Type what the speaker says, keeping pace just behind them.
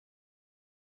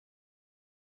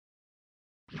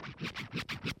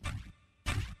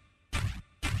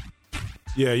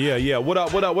Yeah. What up,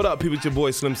 people? It's your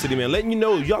boy Slim City, man. Letting you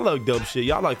know, y'all like dope shit.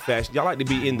 Y'all like fashion. Y'all like to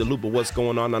be in the loop of what's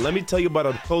going on. Now, let me tell you about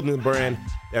a clothing brand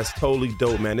that's totally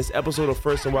dope, man. This episode of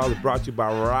First and Wild is brought to you by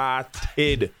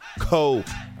Rotted Co. All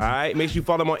right? Make sure you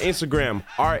follow them on Instagram,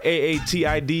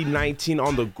 RAATID 19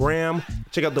 on the gram.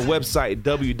 Check out the website,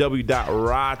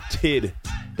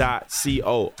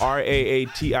 www.rotted.co.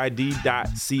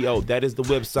 RAATID.co. That is the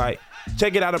website.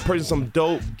 Check it out and purchase some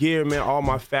dope gear, man. All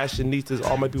my fashionistas,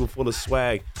 all my people full of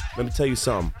swag. Let me tell you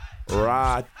something.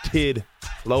 Rotted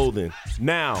clothing.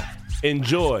 Now,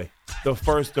 enjoy the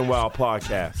First and Wild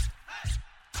podcast.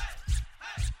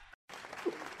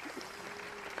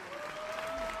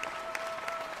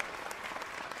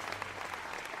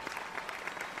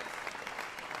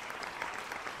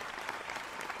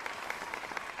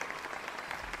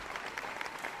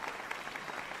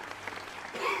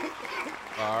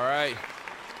 All right.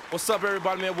 What's up,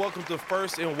 everybody, man? Welcome to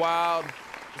First and Wild.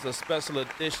 It's a special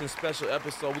edition, special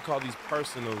episode. We call these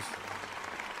personals,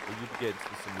 where you can get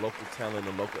some local talent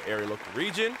in the local area, local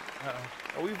region.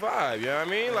 And we vibe, you know what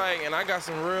I mean? Like, and I got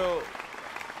some real,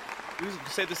 you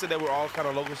safe to say that we're all kind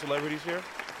of local celebrities here?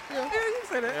 Yeah, you can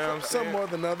say that. You know Some more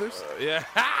than others. Yeah.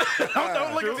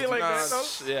 Don't look at me like that, though.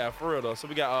 Yeah, for real, though. So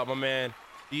we got my man,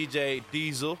 DJ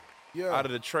Diesel, out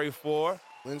of the Trey 4.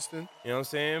 Winston. You know what I'm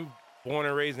saying? Born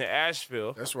and raised in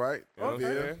Asheville. That's right. You know what I'm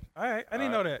saying? All right, I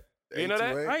didn't know that. You know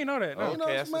that? I didn't know that. No.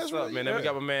 Okay, that's what's up, man. Then we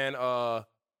got my man,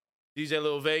 DJ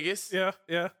Lil Vegas. Yeah.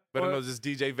 Better known as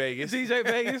DJ Vegas. DJ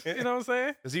Vegas, you know what I'm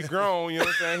saying? Because he's grown, you know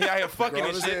what I'm saying? He out here fucking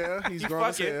and shit. He's He grown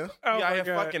as fucking. hell. Oh, He out my here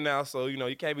God. fucking now, so, you know,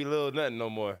 you can't be little nothing no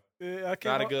more. Yeah, I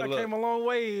Not a good look. came a long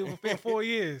way within 4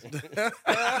 years. You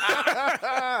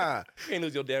can't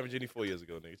lose your damn virginity 4 years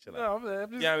ago, nigga. Chill out. No, I'm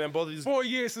just Yeah, man, both of these. 4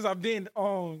 years since I've been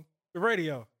on the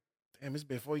radio. Damn, it's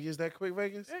been 4 years that quick,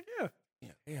 Vegas? Yeah.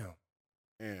 Damn.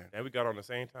 Yeah. And we got on the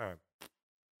same time.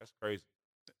 That's crazy.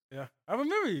 Yeah. I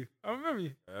remember you. I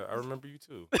remember you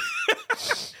too.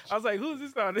 I was like, who's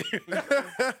this out there?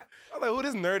 I was like, who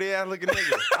this nerdy ass looking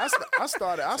nigga? I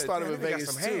started with Damn, nigga got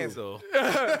Vegas some too. hands, though.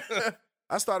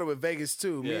 I started with Vegas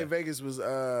too. Me Yeah. and Vegas was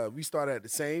we started at the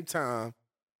same time.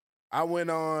 I went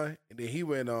on and then he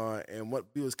went on, and what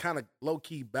we was kind of low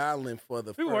key battling for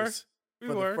the We were.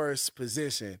 the first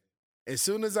position. As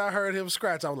soon as I heard him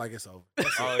scratch, I was like, it's over. That's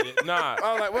it. Oh, yeah. Nah.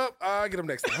 I was like, well, I'll get him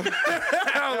next time.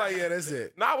 I was like, yeah, that's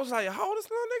it. Nah, I was like, how old this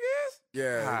little nigga is?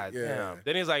 Yeah, God yeah. damn.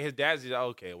 Then he's like, his dad's just,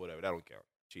 okay, whatever, that don't count.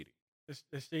 Cheating. It's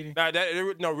cheating. Nah,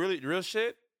 really, real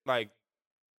shit, like,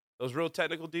 those real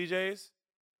technical DJs,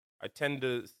 I tend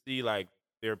to see, like,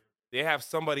 they have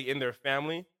somebody in their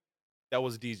family that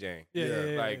was DJing.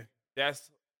 Yeah. Like,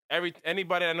 that's,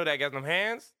 anybody I know that got them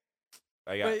hands,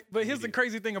 like, But here's the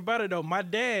crazy thing about it, though. My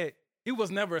dad, he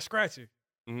was never a scratcher.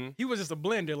 Mm-hmm. He was just a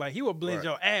blender. Like, he would blend Right.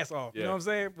 your ass off. You Yeah. know what I'm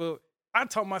saying? But I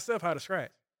taught myself how to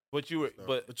scratch. But you were,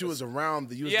 But you was around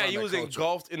the you around that was culture.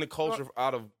 engulfed in the culture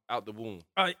out the womb.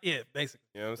 Yeah, basically.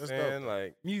 You know what I'm That's saying? dope.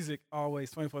 Like, Music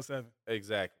always 24/7.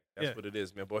 exactly. That's Yeah. what it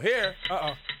is, man. But here,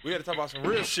 Uh-oh. we had to talk about some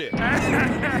real shit.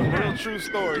 Some real true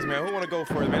stories, man. Who want to go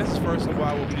first, man? This is First and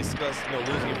Wild, where we discuss,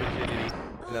 losing your virginity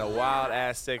and a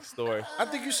wild-ass sex story. I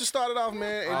think you should start it off,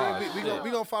 man, and then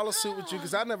we gonna follow suit with you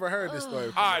because I never heard this story.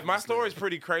 All right, my story is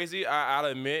pretty crazy, I'll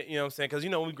admit, you know what I'm saying? Because,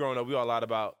 when we growing up, we all lied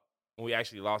about when we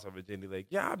actually lost our virginity. Like,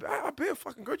 yeah, I bet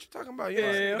fucking girl, what you talking about? You know what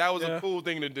I'm saying? Yeah, That was yeah. a cool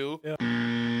thing to do. Yeah.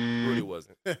 Really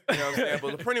wasn't. You know what I'm saying?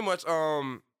 But pretty much,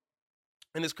 and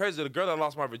it's crazy, the girl that I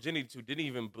lost my virginity to didn't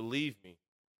even believe me.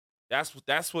 That's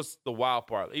what's the wild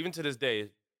part. Even to this day,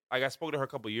 like, I spoke to her a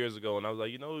couple years ago, and I was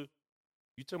like, you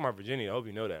took my virginity. I hope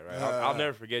you know that, right? I'll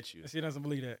never forget you. She doesn't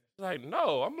believe that. She's like,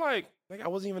 no. I'm like, I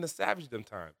wasn't even a savage them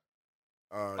times.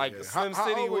 Like, yeah. Slim how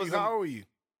City old were you? wasn't- How old were you?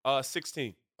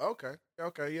 16. Okay,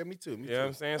 yeah, me too. You know what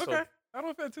I'm saying? Okay. I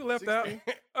don't feel too left 16?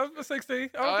 out. I'm 16. I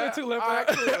Oh, don't yeah. feel too left All out.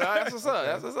 right, cool. That's what's up.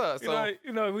 That's what's up.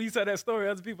 So, When you said that story,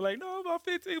 other people like, no, about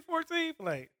 15, 14.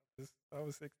 Like, I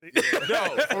was 16.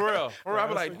 no, for real. I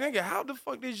be I like, was nigga, how the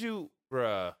fuck did you,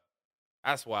 bruh?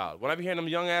 That's wild. When I be hearing them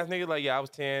young ass niggas, like, yeah, I was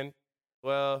 10,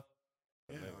 12.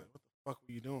 Yeah, like, what the fuck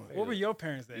were you doing? What were your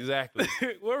parents at? Exactly.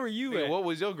 Where were you Nigga, at? what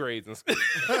was your grades in school?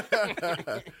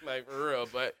 Like, for real.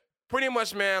 But pretty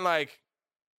much, man, like,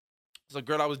 it's a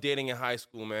girl I was dating in high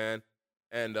school, man.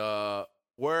 And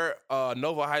where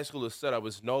Nova High School is set up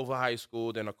is Nova High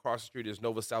School. Then across the street is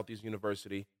Nova Southeast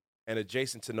University. And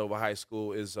adjacent to Nova High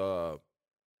School is Broward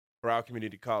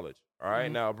Community College. All right?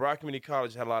 Mhm. Now, Broward Community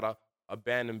College had a lot of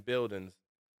abandoned buildings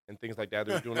and things like that.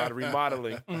 They were doing a lot of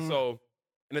remodeling. Mhm. So,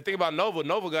 and the thing about Nova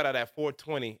got out at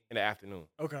 4:20 in the afternoon.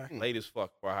 Okay. Late as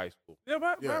fuck for high school.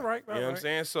 Yeah, Yeah. right. You know what I'm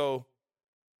saying? So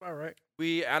All right.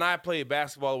 And I played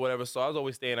basketball or whatever, so I was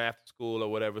always staying after school or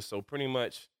whatever. So pretty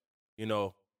much, you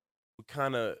know,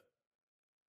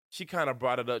 she kind of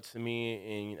brought it up to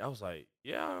me, and I was like,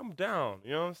 yeah, I'm down.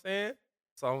 You know what I'm saying?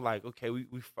 So I'm like, okay,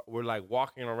 we're like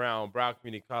walking around Broward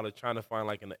Community College trying to find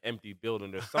like an empty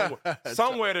building or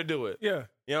somewhere to do it. Yeah.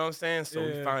 You know what I'm saying? So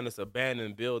we Yeah. find this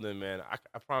abandoned building, man.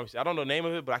 I promise you, I don't know the name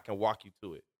of it, but I can walk you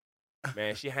to it.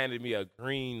 Man, she handed me a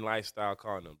green lifestyle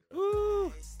condom.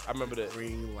 Woo. I remember the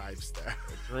Green lifestyle.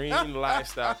 green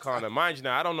lifestyle condom. Mind you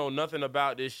now, I don't know nothing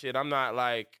about this shit. I'm not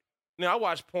like, I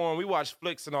watch porn, we watch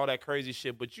flicks and all that crazy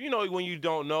shit, but you know when you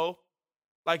don't know,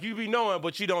 like you be knowing,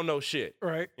 but you don't know shit.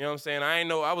 Right. You know what I'm saying? I ain't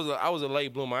know, I was a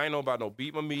late bloomer. I ain't know about no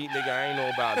beat my meat, nigga. I ain't know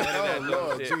about none of that Oh, little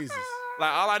Lord shit. Jesus.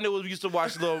 Like, all I knew was we used to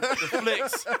watch the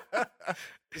flicks.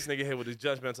 This nigga here with his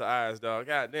judgmental eyes, dog.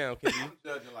 God damn, KB. I'm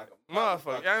judging like a Motherfucker,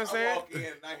 you know what I'm saying? I walk in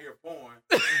and I hear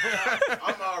porn.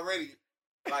 I'm already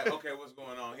like, okay, what's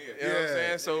going on here? You know what I'm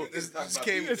saying? So, Just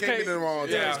came It's in the wrong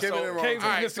time. Yeah, Just came in the so- wrong KB time. All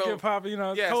right, Mr. so- Good Papa, you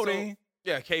know, yeah, codeine.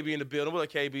 yeah, KB in the building. What up,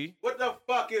 KB? What the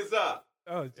fuck is up?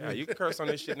 Oh, geez. Yeah, you can curse on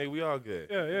this shit, nigga. We all good.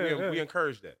 Yeah, We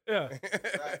encourage that. Yeah.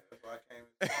 That's why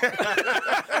I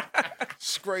came.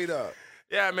 Straight up.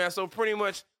 Yeah, man. So pretty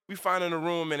much we find her in a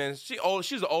room, and then she's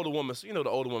an older woman. So you know the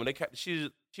older woman. She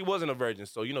wasn't a virgin,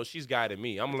 so you know she's guiding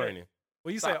me. I'm learning.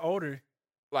 Well, you say Stop. older.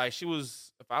 Like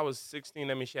if I was 16,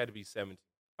 that means she had to be 17.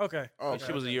 Okay. Oh, Like,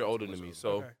 she was a year older than me. So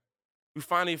Okay. we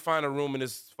finally find a room in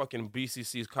this fucking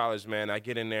BCC's college, man. I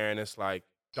get in there and it's like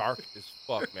dark as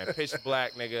fuck, man. Pitch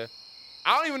black, nigga.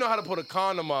 I don't even know how to put a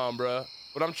condom on, bruh.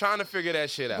 But I'm trying to figure that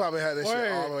shit You out. probably had that shit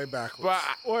Word. all the way backwards. But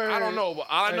I don't know. But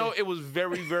all I know, Hey. it was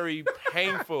very, very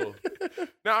painful.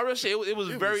 No, I really shit. It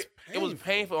was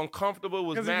painful, uncomfortable. It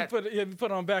was Because mad. if you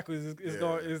put it on backwards, it's Yeah.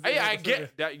 going. It's, Hey, I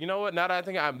get that. You know what? Now that I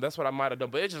think that's what I might have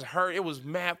done. But it just hurt. It was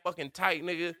mad fucking tight,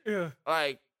 nigga. Yeah.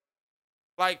 Like,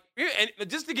 yeah, and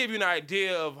just to give you an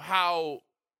idea of how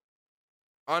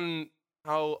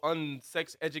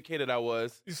unsex educated I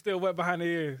was. You still wet behind the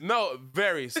ears. No,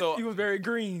 very. So You was very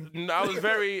green. I was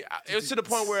very. It was to the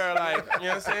point where, like, you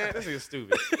know what I'm saying? This is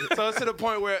stupid. So it's to the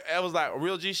point where I was like,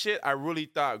 real G shit. I really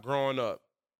thought growing up,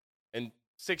 and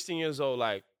 16 years old,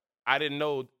 like, I didn't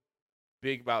know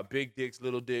about big dicks,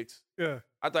 little dicks. Yeah.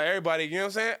 I thought everybody, you know what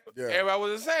I'm saying? Yeah. Everybody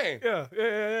was the same.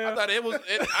 Yeah. I thought it was.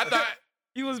 I thought.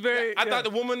 He was very. I thought the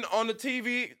woman on the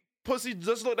TV pussy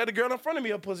just looked at the girl in front of me.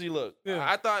 Her pussy looked. Yeah.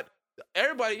 I thought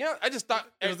everybody. Yeah, I just thought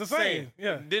It was the same,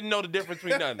 yeah. Didn't know the difference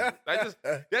between nothing. That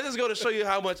just go to show you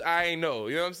how much I ain't know.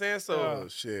 You know what I'm saying? So Oh,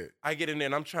 shit. I get in there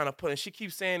and I'm trying to put. And she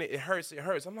keeps saying it hurts. It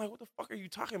hurts. I'm like, what the fuck are you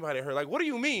talking about? It hurt. Like, what do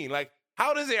you mean? Like,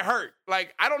 how does it hurt?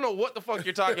 Like, I don't know what the fuck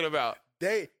you're talking about.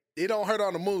 It don't hurt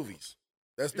on the movies.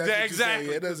 That's what you're saying.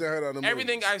 Exactly. It doesn't hurt on the movies.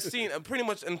 Everything I've seen, pretty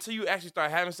much until you actually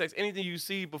start having sex, anything you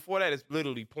see before that is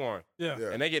literally porn. Yeah. Yeah.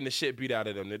 And they getting the shit beat out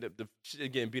of them. The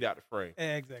shit getting beat out the frame.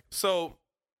 Exactly. So,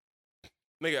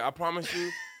 nigga, I promise you,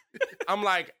 I'm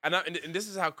like, and this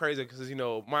is how crazy, because, you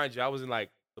know, mind you, I was in, like,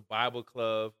 the Bible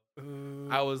club.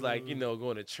 I was, like, you know,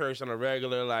 going to church on a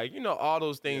regular, like, you know, all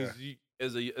those things you,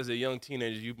 as a young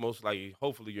teenager, you most likely,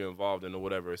 hopefully you're involved in or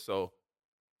whatever. So,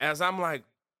 as I'm, like,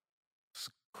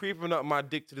 creeping up my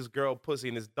dick to this girl pussy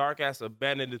in this dark-ass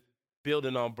abandoned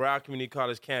building on Broward Community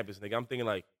College campus, nigga, I'm thinking,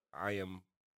 like, I am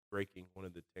breaking one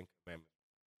of the 10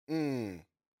 Commandments.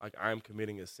 Like, I am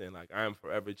committing a sin. Like, I am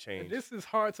forever changed. This is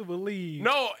hard to believe.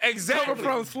 No, exactly. Coming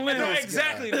from Slim. No,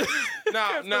 exactly. This is,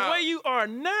 That's the way you are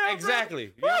now. bro. exactly.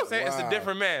 You know what I'm saying? It's a Wow.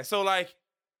 different man. So, like,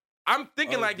 I'm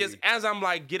thinking like this Ugly. as I'm,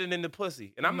 like, getting into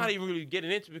pussy. And I'm not even really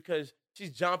getting into it because she's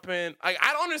jumping. Like,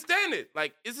 I don't understand it.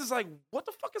 Like, it's just like, what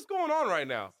the fuck is going on right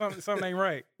now? Something ain't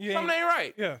right. You Something ain't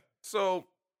right. Yeah. So,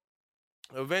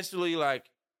 eventually, like,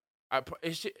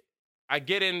 I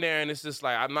get in there and it's just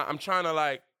like, I'm trying to,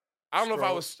 like, I don't know if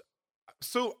I was,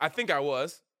 I think I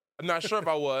was. I'm not sure if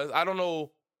I was. I don't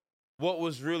know what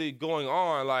was really going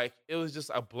on. Like, it was just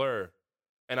a blur.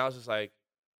 And I was just like,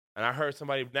 and I heard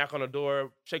somebody knock on the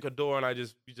door, shake a door, and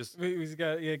we just We just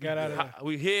got out of there.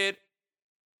 we hid,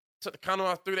 took the condom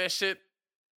off, threw that shit,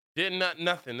 did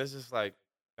nothing. It's just like,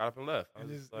 got up and left. I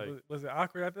was just like, Was it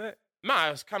awkward after that? nah,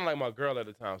 it was kind of like my girl at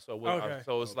the time. So, Okay.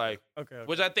 so it's like, Okay.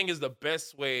 which I think is the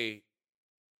best way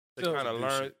to So- kind of do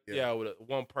learn, shit, yeah. with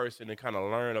one person and kind of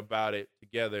learn about it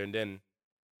together. And then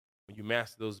when you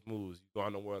master those moves, you go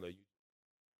on the world and you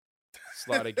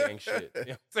slaughter gang shit. You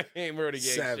know what I'm saying? Murder gang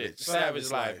shit. Savage. Savage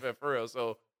Savage life, life. for real.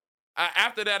 So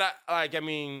after that, I did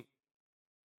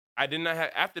not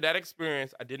have, after that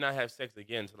experience, I did not have sex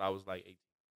again until I was like 18,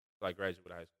 until I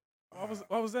graduated high school.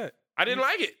 What was that? I didn't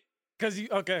like it. Cause you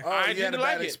okay. Oh, I you had a didn't bad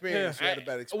like it. experience. Yeah. You had a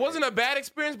bad It experience. wasn't a bad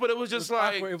experience, but it was just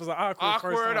like awkward. It was an awkward. First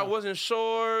awkward. I time. wasn't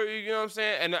sure. You know what I'm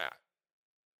saying? And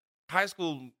high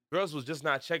school girls was just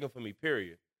not checking for me.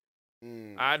 Period.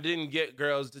 I didn't get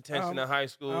girls' attention in high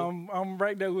school. I'm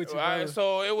right there with you. Brother.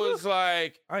 So it was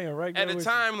like I am right there at the with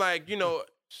time, like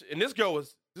and this girl,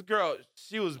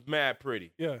 she was mad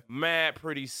pretty. you. Yeah. Mad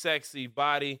pretty, sexy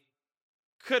body.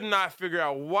 Could not figure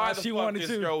out why the she fuck wanted this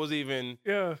to. girl was even.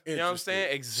 Yeah. You know what I'm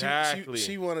saying? Exactly.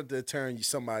 She wanted to turn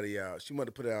somebody out. She wanted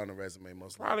to put it out on the resume,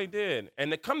 most likely. Probably did. And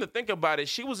to come to think about it,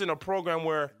 she was in a program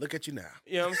where, Look at you now.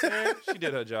 you know what I'm saying? She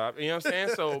did her job. You know what I'm saying?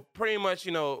 So pretty much,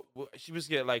 she was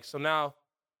get like, so now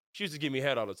she used to give me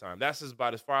head all the time. That's just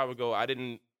about as far I would go. I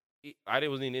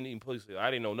wasn't even in police.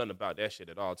 I didn't know nothing about that shit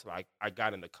at all until I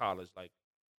got into college, like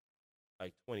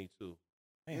 22.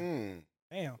 Damn.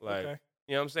 Like, Okay.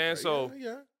 you know what I'm saying? So,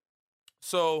 yeah.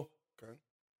 so Okay.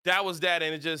 that was that.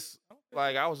 And it just,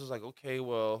 like, I was just like, okay,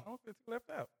 well, I don't think you left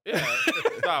out. yeah.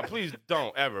 Nah, please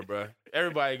don't ever, bro.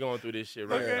 Everybody going through this shit,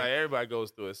 right? Okay. Like, everybody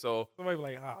goes through it. So Somebody be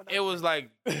like, oh, it was like,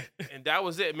 and that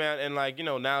was it, man. And like,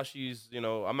 now she's, I'm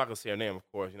not gonna say her name, of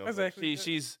course, but Exactly.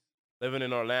 she's living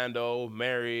in Orlando,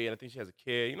 married, and I think she has a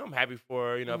kid. I'm happy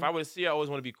for her. If I would see her, I always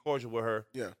want to be cordial with her.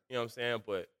 Yeah. You know what I'm saying?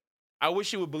 But I wish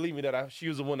she would believe me that she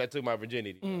was the one that took my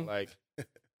virginity. Like,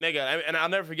 nigga, and I'll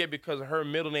never forget because her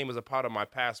middle name is a part of my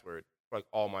password for like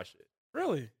all my shit.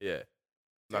 really? Yeah.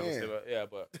 I'm not gonna say Damn. that, yeah,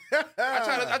 but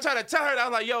I try to tell her that I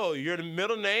was like, yo, your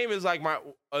middle name is like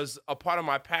is a part of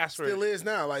my password. Still is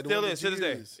now. Like the Still one is that to you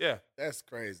this day. use. Yeah. That's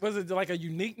crazy. Was it like a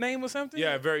unique name or something?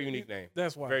 Yeah, very unique name.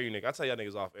 That's why. Very unique. I'll tell y'all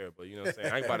niggas off air, but you know what I'm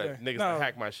saying? I ain't about to Okay. niggas No. to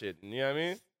hack my shit. You know what I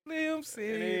mean? Slim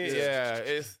City.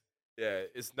 Yeah,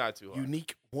 it's not too hard.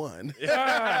 Unique one.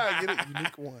 Yeah. Get it?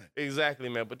 Unique one. Exactly,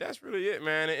 man. But that's really it,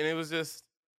 man. And it was just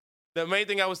the main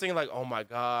thing I was thinking, like, oh my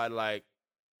God, like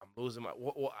I'm losing my.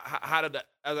 How did that?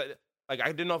 I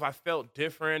didn't know if I felt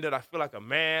different. Did I feel like a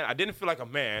man? I didn't feel like a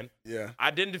man. Yeah.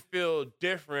 I didn't feel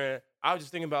different. I was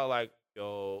just thinking about like,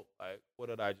 yo, like what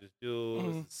did I just do?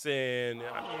 It's a sin. You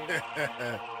know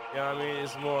what I mean?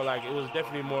 It's more like it was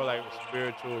definitely more like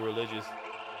spiritual, religious.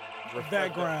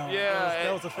 Background. Yeah,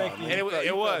 that was affecting and you.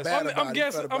 it was. I'm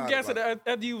guessing that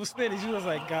after you was finished, you was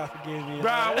like, God forgive me.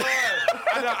 Bro, I was.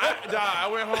 I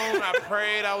went home, I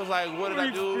prayed, I was like, what did I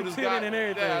do? Does God, and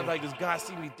everything. I was like, does God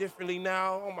see me differently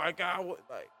now? Oh my God, what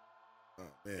like Oh,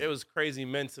 man. it was crazy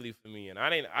mentally for me. And I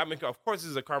mean, of course this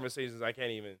is a conversation I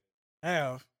can't even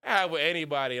Have. have with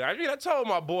anybody. I mean, I told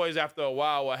my boys after a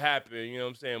while what happened, you know what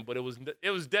I'm saying? But it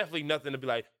was definitely nothing to be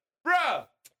like, bruh,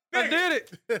 I did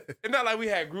it. it's not like we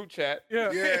had group chat. Yeah.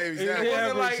 Yeah, exactly. It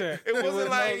wasn't like chat. it wasn't was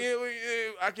like no-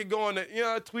 I could go on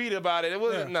the tweet about it. It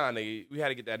wasn't Yeah. nah, nigga. We had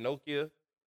to get that Nokia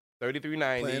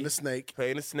 3390, Playing the snake.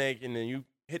 playing the snake, and then you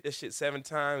hit that shit 7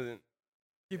 times and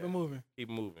Keep it moving. keep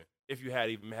moving. If you had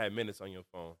even had minutes on your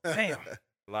phone, Damn.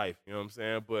 life, you know what I'm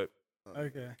saying? But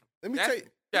Okay. Let me That's- tell you.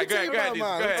 yeah, Let me tell you go ahead, about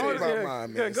mine. go Let me ahead. tell you about Yeah,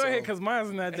 mine, go man. ahead, because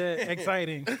mine's not that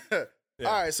exciting. Yeah.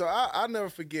 All right, so I'll never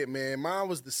forget, man. Mine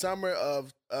was the summer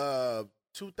of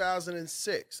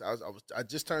 2006. I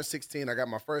just turned 16. I got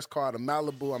my first car, the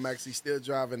Malibu. I'm actually still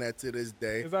driving that to this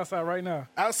day. It's outside right now.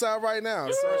 Outside right now.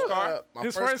 Your first car? My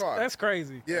His first car. That's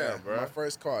crazy. Yeah, Yeah, bro. my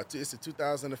first car. It's a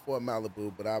 2004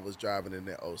 Malibu, but I was driving in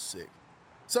that 06.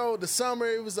 So the summer,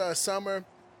 it was summer,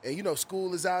 and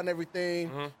school is out and everything.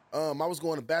 Mm-hmm. I was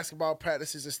going to basketball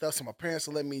practices and stuff, so my parents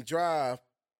would let me drive.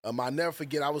 I'll never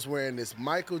forget, I was wearing this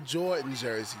Michael Jordan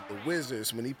jersey, the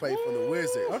Wizards, when he played for the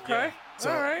Wizards. Okay. So,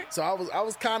 All right. So I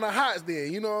was kind of hot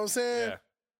then, you know what I'm saying? Yeah.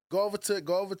 Go over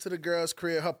to the girl's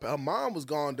crib. Her mom was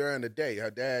gone during the day.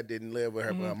 Her dad didn't live with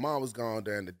her, but her mom was gone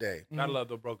during the day. Gotta love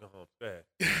the broken home. Go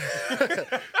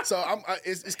ahead. So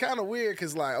it's kind of weird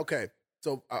because like, okay,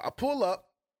 so I pull up,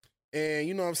 and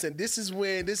you know what I'm saying, this is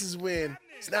when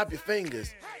snap your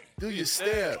fingers, do your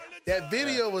step. That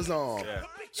video was on. Yeah.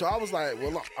 So I was like,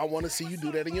 well, I want to see you do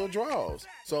that in your drawers.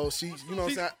 So she, you know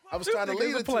what I'm saying, I was trying to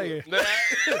lead her to it.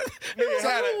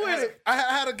 Nigga I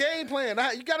had a game plan.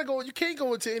 You can't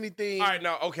go into anything. All right,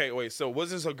 now, okay, wait. So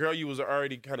was this a girl you was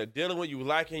already kind of dealing with? You were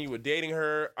liking, you were dating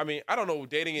her? I mean, I don't know,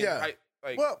 dating in Yeah.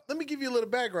 like Well, let me give you a little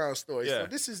background story. Yeah. So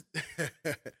this is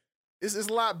it's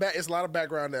a lot of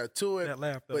background there to it. That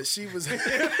laugh, though. But she was like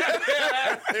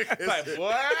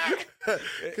what?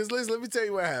 Because listen, let me tell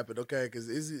you what happened, okay? Because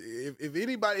if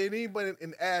anybody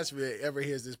in Asheville ever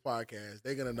hears this podcast,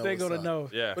 they're gonna know. They're what's gonna up. know.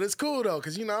 Yeah, But it's cool though,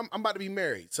 because I'm about to be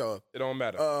married. So it don't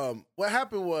matter. what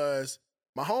happened was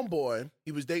my homeboy,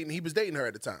 he was dating her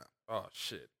at the time. Oh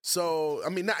shit. So I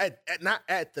mean, not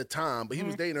at the time, but he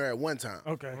was dating her at one time.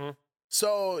 Okay.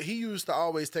 So he used to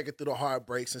always take it through the hard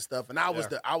breaks and stuff, and I was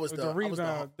The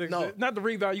rebound. no. Not the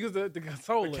rebound. You was the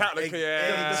consoler. Exactly.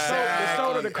 The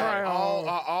shoulder to cry on.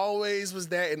 I always was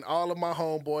that in all of my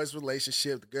homeboys'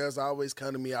 relationship. The girls always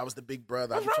come to me. I was the big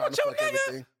brother. What's I was wrong trying to with you, fuck nigga?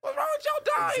 everything. What's wrong with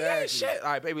your dog? He ain't Exactly. shit.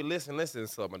 All right, baby, listen,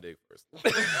 suck my dick first.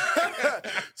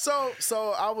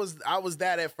 So I was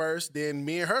that at first. Then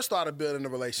me and her started building a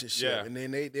relationship, Yeah. and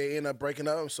then they ended up breaking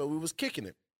up. So we was kicking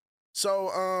it.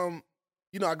 So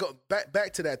you know, I go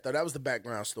back to that though. That was the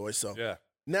background story. So Yeah.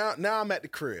 now I'm at the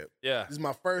crib. Yeah. This is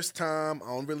my first time. I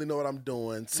don't really know what I'm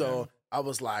doing. So I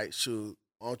was like, shoot,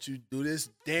 why don't you do this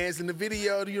dance in the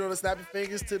video, you know, to snap your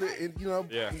fingers to the, you know,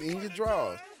 Yeah. in your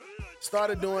drawers.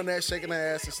 Started doing that, shaking her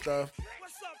ass and stuff.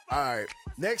 All right.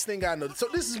 Next thing I know, so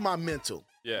this is my mental.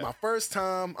 Yeah. My first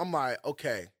time, I'm like,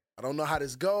 okay, I don't know how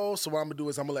this goes. So what I'm gonna do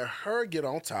is I'm gonna let her get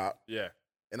on top Yeah.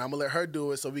 and I'm gonna let her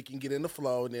do it so we can get in the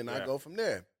flow and then I Yeah. go from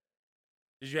there.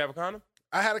 Did you have a condom?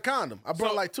 I had a condom. I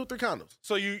brought So- like 2-3 condoms.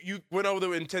 So you went over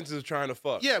the intentions of trying to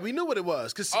fuck. Yeah, we knew what it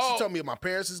was because Oh. she told me my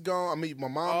parents is gone. I mean, my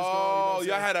mom is gone. You know Oh, what I'm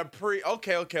y'all saying? had a pre.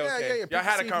 Okay. Yeah, Y'all had a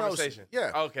preconceived conversation.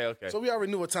 notion. Yeah. Okay. So we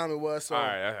already knew what time it was. So all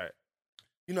right.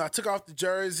 you know, I took off the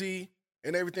jersey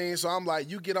and everything. So I'm like,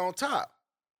 you get on top.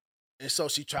 And so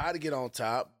she tried to get on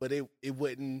top, but it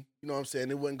wouldn't, you know what I'm saying?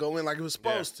 It wouldn't go in like it was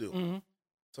supposed to. Mm-hmm.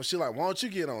 So she like, why don't you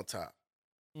get on top?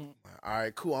 Mm. All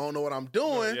right, cool. I don't know what I'm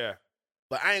doing, Yeah.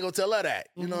 but I ain't gonna tell her that.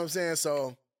 You know what I'm saying?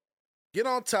 So get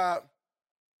on top,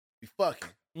 be fucking.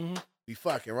 Mm-hmm. Be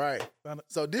fucking, right?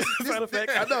 So this Sound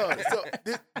effect. I know. So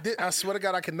this, I swear to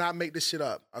God, I cannot make this shit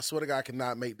up. I swear to God, I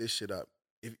cannot make this shit up.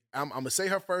 If I'm gonna say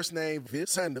her first name,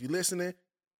 Vincent, if you listening,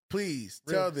 please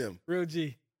tell them. Real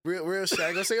G. Real shit. I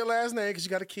ain't gonna say your last name because you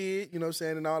got a kid, you know what I'm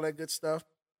saying, and all that good stuff.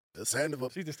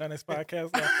 She just on this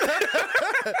podcast now.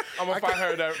 I'm gonna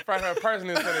find her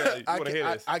personally and tell her you want to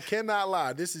hear this. I cannot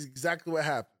lie. This is exactly what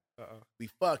happened. We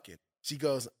fucking. She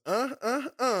goes,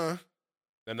 and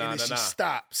then she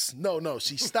stops. No,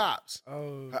 she stops.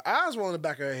 Oh. Her eyes roll in the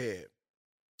back of her head.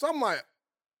 So I'm like,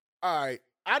 all right,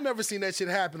 I never seen that shit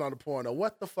happen on the porno.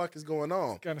 What the fuck is going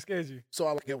on? Kind of scared you. So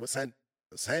I like,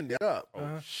 hand it up.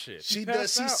 Oh shit. She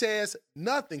passed out. says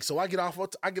nothing. So I get off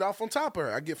on top of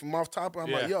her. I get from off top of her.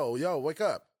 I'm like, yo, wake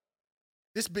up.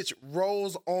 This bitch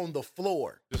rolls on the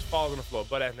floor, Just falls on the floor,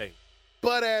 butt ass naked.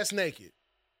 butt ass naked.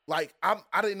 Like I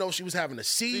didn't know she was having a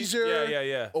seizure.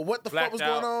 Yeah. Or what the fuck Blacked was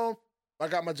out. going on. I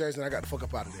got my jersey and I got the fuck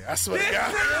up out of there. I swear to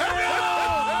God.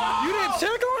 You didn't check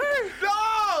on her? No!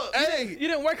 Hey, You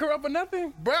didn't wake her up or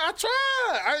nothing? bro, I tried.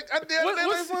 I did.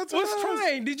 What's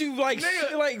trying? Did you like shake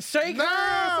her or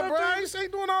Nah, something? bro, I ain't say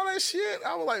doing all that shit.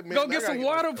 I was like, man, Go I get gotta some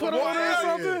water, put on her or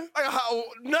something?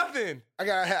 Nothing. I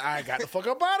got the fuck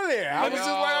up out of there. I was just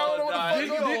like, I don't know what the fuck You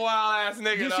going on. a wild ass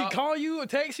nigga. Did she call you or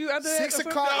text you after that? 6 or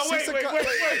something? o'clock. No, wait. 6 o'clock.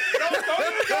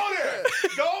 Don't even go there.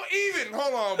 Don't even.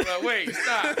 Hold on, bro. Wait.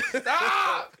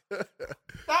 Stop.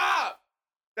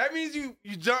 That means you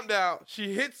jumped out.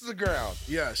 She hits the ground.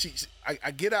 Yeah,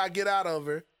 I get out of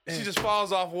her. She just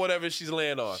falls off whatever she's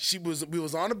laying on. We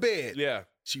was on the bed. Yeah.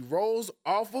 She rolls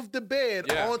off of the bed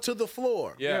Yeah. onto the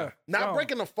floor. Yeah. Not Oh.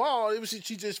 breaking the fall. It was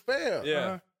she just fell. Yeah.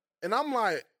 Uh-huh. And I'm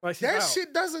like, Like she's that out.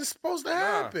 shit doesn't supposed to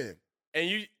happen. And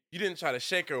you didn't try to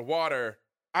shake her water.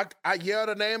 I yelled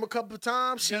her name a couple of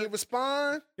times. She didn't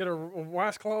respond. Get a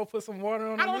washcloth, put some water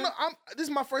on I her don't know. neck? This is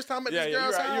my first time at Yeah, this you're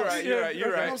girl's right, house. you're right, you're right. You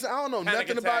know what I'm saying? I don't know Panic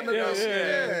nothing about attack. none of Yeah,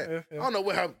 this. yeah. I don't know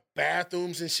where her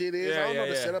bathrooms and shit is. Yeah, I don't know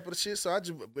the yeah. setup of the shit. So I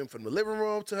just went from the living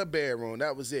room to her bedroom.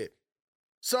 That was it.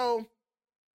 So,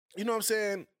 you know what I'm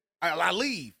saying? I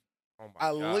leave. Oh my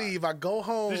I God. leave. I go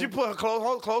home. Did you put her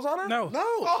clothes on her? No. No.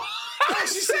 No,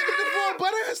 she said it before,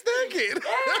 butt ass naked.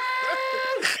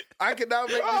 I cannot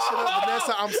make this shit up.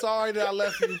 Vanessa, I'm sorry that I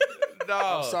left you. No.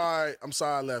 I'm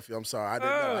sorry I left you. I'm sorry.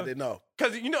 I didn't know.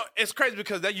 Because, it's crazy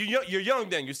because you're young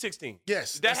then. You're 16.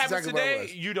 Yes. That that's happens exactly what it today,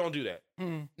 was. you don't do that.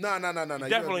 Hmm. No. Definitely You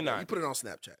don't do that. not. You put it on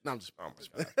Snapchat. No, I'm just. Oh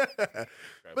my God.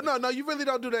 But no, you really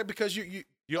don't do that because you're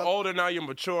You're older now, you're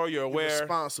mature, you're aware.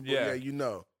 responsible. Yeah, you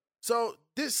know. So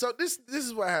this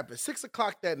is what happened. 6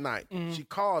 o'clock that night, she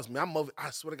calls me. I'm over.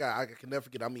 I swear to God, I can never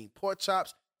forget. I mean, pork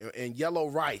chops and yellow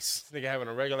rice. This nigga having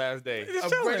a regular ass day. Just A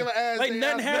chilling. regular ass like day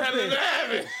nothing out.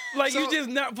 happened. Like So- you just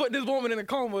not put this woman in a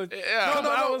coma. Yeah.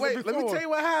 No, wait. Let me tell you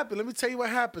what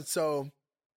happened. So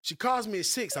she calls me at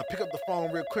 6. I pick up the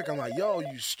phone real quick. I'm like, yo,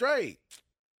 you straight?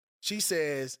 She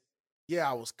says, yeah,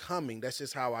 I was coming. That's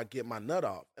just how I get my nut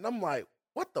off. And I'm like,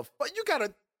 what the fuck?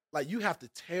 You have to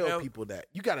tell people that.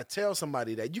 You gotta tell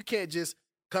somebody that. You can't just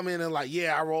come in and like,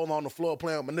 yeah, I roll on the floor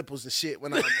playing with my nipples and shit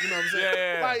when I'm, you know what I'm saying?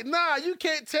 Yeah. Like, nah, you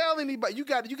can't tell anybody. You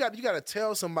gotta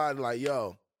tell somebody like,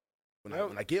 yo,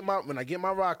 When I get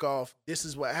my rock off, this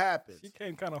is what happens. She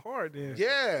came kind of hard then.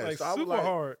 Yeah, Like so I was super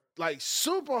hard. like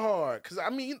super hard. Cause I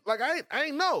mean, like I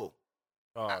ain't know.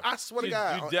 I swear to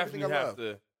God, you on definitely everything I have love.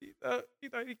 to. He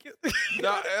thought he killed.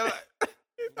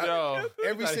 Yo,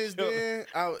 Ever since then,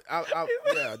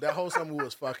 yeah, that whole summer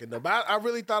was fucking up. I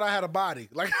really thought I had a body.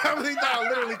 Like I really thought I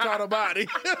literally caught a body.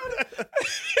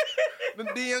 the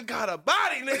Dion got a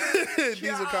body, nigga.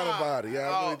 These are caught a body. Yeah,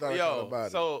 I really thought I caught a body.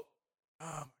 So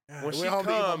Oh my when God. she went home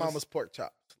to eat my comes, mama's pork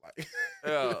chops. Like,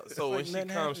 yeah. So like when she nothing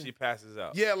comes, happened. she passes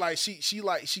out. yeah, like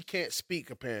she can't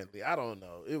speak. Apparently, I don't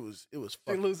know. It was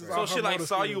fucking loses crazy. So all she her like motor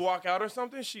saw you skills. walk out or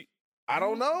something. She I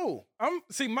don't know.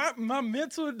 See my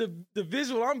mental, the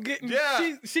visual I'm getting.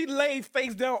 Yeah. She laid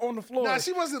face down on the floor. Nah,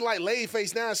 she wasn't like laid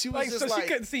face down. She was like, just so like she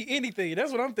couldn't see anything.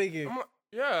 That's what I'm thinking.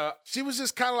 yeah. she was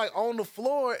just kind of like on the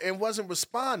floor and wasn't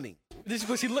responding.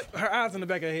 But she looked, her eyes in the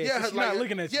back of her head. Yeah, so she's like, not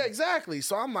looking at you. Yeah, exactly.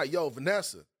 So I'm like, yo,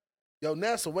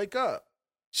 Nessa, wake up.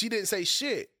 She didn't say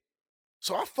shit.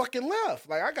 So I fucking left.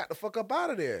 Like, I got the fuck up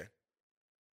out of there.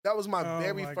 That was my Oh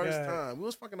very my first God. time. We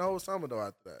was fucking the whole summer, though,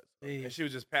 after that. Yeah. And she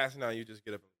was just passing out. You just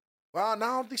get up. Well, no, I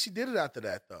don't think she did it after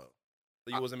that, though.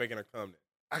 So you wasn't making her come.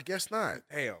 I guess not.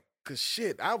 Then. Damn. Because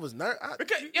shit, I was nervous.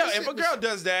 Because if a girl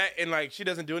does that and like she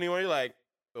doesn't do anything, you're like,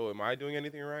 so am I doing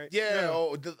anything right? Yeah,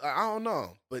 I don't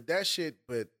know. But that shit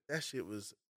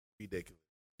was ridiculous.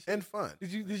 And fun.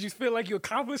 Did you feel like you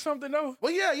accomplished something though?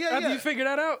 Well, yeah. After you figured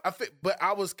that out? But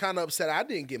I was kind of upset I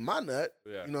didn't get my nut.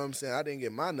 Yeah. You know what I'm saying? I didn't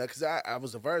get my nut because I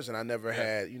was a virgin. I never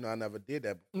had, I never did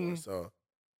that before. Mhm. So,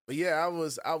 but yeah, I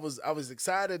was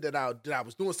excited that I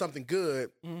was doing something good.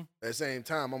 Mhm. At the same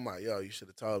time, I'm like, yo, you should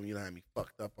have told me you had me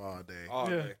fucked up all day. All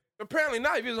Yeah. day. Apparently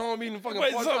not. If you was home eating fucking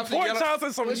Wait, pork some chops and pork yellow- chops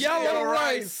and some What's yellow yellow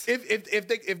rice.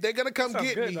 If they're gonna come Sounds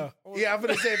get good, me, though. yeah, I'm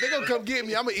gonna say if they're gonna come get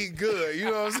me, I'm gonna eat good. You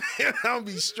know what I'm saying? I'm gonna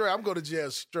be straight. I'm going to jail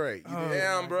straight. You Oh, know?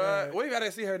 Damn, my bro. God. What if you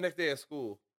gotta see her next day at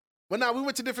school? Well, now we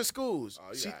went to different schools.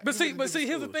 Oh, She- yeah. But we went to see, different here's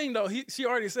the schools. thing though. She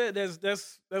already said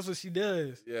that's what she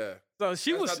does. Yeah. So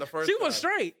she That's was not the first she was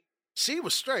time. straight. She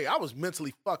was straight. I was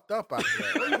mentally fucked up out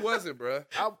No, there. you wasn't, bro.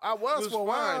 I was for a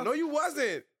while. fine. No, you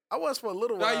wasn't. I was for a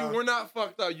little No, while. you were not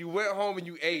fucked up. You went home and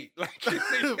you ate. Like,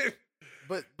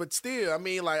 But still, I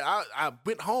mean, like I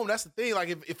went home. That's the thing. Like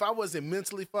if I wasn't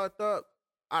mentally fucked up,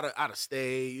 I'd have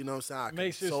stayed. You know what I'm saying? I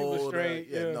Make sure she was consoled her. straight,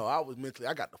 yeah. No, I was mentally.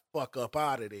 I got the fuck up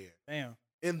out of there Damn.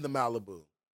 in the Malibu.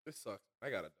 this sucks. I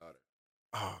got a daughter.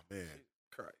 Oh man.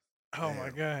 Christ. Oh my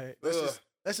God.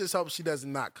 Let's just hope she does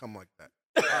not come like that.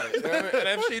 All right.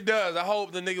 And if she does, I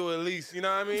hope the nigga will at least, you know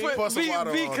what I mean? But Pour some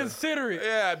water be on her. considerate.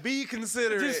 Yeah, be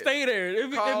considerate. Just stay there.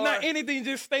 If Call not her. anything,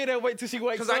 just stay there. Wait till she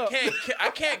wakes Because up. I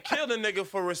can't kill the nigga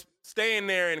for staying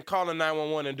there and calling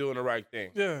 911 and doing the right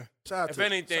thing. Yeah. Shout out If to,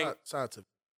 anything- shout out to.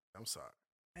 I'm sorry.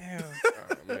 Damn.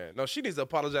 Oh, man. No, she needs to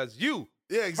apologize to you.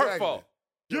 Yeah, exactly. Her fault.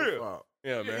 Your Yeah. fault.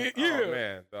 Yeah, man. Yeah. Oh,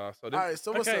 man. dawg. So All this, right.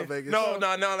 So what's Okay. up, Vegas? no.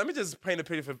 Let me just paint a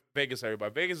picture for Vegas,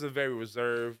 everybody. Vegas is very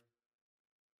reserved.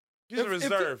 She's If-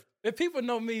 reserved. If people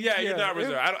know me, Yeah, you're not if-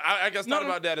 reserved. I guess No, thought no,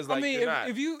 about that as like I mean, you're not.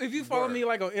 if you follow Word. me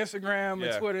like on Instagram Yeah.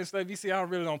 and Twitter and stuff, you see I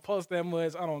really don't post that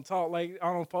much. I don't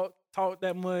talk talk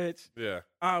that much. yeah,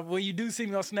 When you do see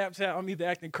me on Snapchat, I'm either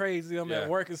acting crazy, I'm Yeah. at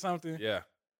work or something. yeah,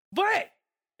 But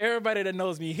everybody that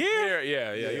knows me here,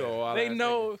 yeah. You're a wild they ass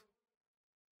know. nigga.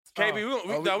 KB,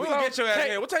 we gonna get your ass in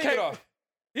here. What time you get off?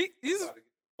 He's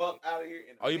Fuck out of here.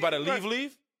 Oh, you about to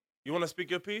leave? You want to speak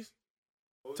your piece?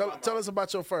 Tell us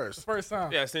about your the first. first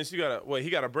time. Yeah, since you got he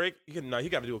got a break. He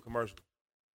got to do a commercial.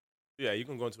 Yeah, you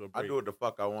can go into a I break. do what the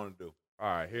fuck I want to do. All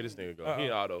right, here this nigga go. Uh-oh. He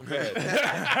auto. Go ahead.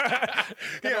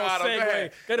 Get He on auto. Go segue.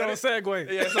 ahead. Get on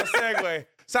segue. Yeah, so segue.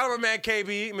 Shout out my man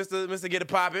KB, Mr. Get It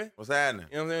Poppin'. What's happening?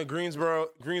 You know what I'm saying?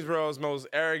 Greensboro's most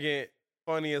arrogant,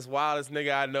 funniest, wildest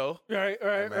nigga I know. Right.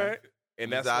 man.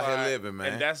 And He's that's out why here living,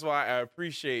 man. And that's why I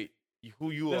appreciate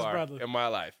who you This are brother. in my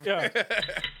life. Yeah.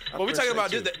 Well, we're talking about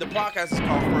this. appreciate The podcast is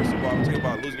called First of All. We're talking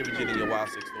about losing your virginity, your wild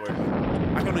sex story.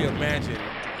 I can only imagine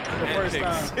The first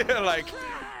antics. time. Like,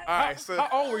 all right, so How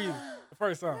old were you the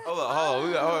first time? Hold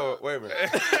on. Wait a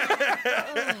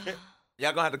minute.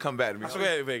 Y'all gonna have to come back to me. so go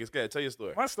ahead, Vegas. Go ahead, tell your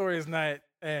story. My story is not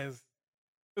as.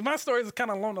 My story is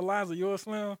kind of along the lines of yours,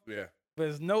 Slim, Yeah, but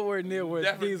it's nowhere near where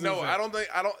definitely. Jesus. No, is. I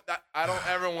don't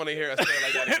ever want to hear a story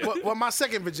like that again. Well, my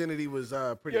second virginity was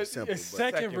pretty Your, simple. your but-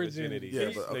 second virginity.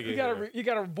 Yeah, So but, you, okay. you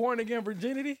got a born again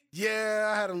virginity.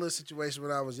 Yeah, I had a little situation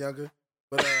when I was younger,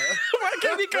 but Why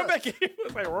can't he come back in?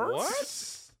 It's like What?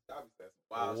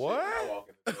 Wild What? shit. I walk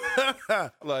in the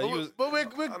door. Like, you was- but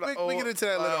we get into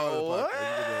that later on. in the What? podcast. We get into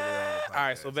that later on in the All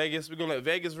right, so podcast. Vegas, we're gonna let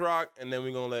Vegas rock, and then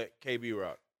we're gonna let KB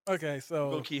rock. okay, We're so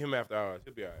gonna keep him after hours.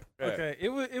 He'll be all right. Go ahead. okay,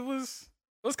 it was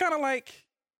kind of like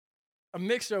a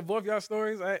mixture of both y'all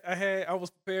stories. I was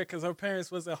prepared because her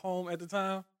parents was at home at the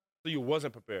time. So you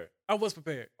wasn't prepared. I was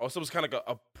prepared. Oh, so it was kind of like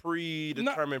a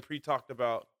predetermined, pre-talked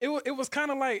about. It was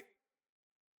kind of like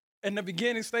in the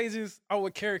beginning stages, I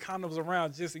would carry condoms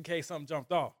around just in case something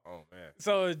jumped off. Oh man.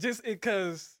 So just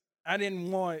because I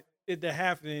didn't want it to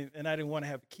happen and I didn't want to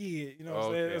have a kid, you know what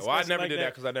I'm saying? Well, I Especially never like did that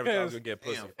because I never thought I was gonna get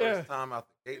pussy. Damn, first time out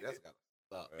the gate, that's gotta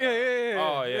suck. Yeah.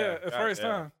 Oh, yeah. The first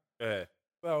time. Yeah.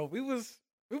 So we was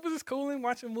just cooling,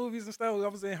 watching movies and stuff. I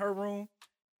was in her room,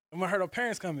 and when I heard her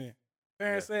parents come in,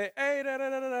 parents said, "Hey, da da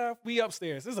da da da." We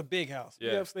upstairs. This is a big house. We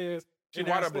Yeah. upstairs. She They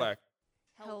white or downstairs. black?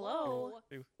 Hello.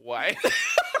 White.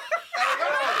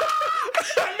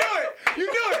 I knew it. You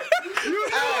knew it. You knew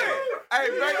it. Hey,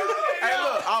 Vegas. Hey,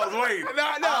 look, I was waiting. No.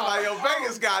 I was like, yo,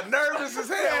 Vegas got nervous as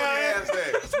hell when he asked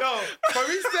that. No, when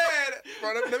we said,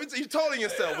 bro, let me tell you, told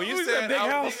yourself when you We said said big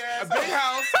house. a big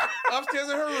house upstairs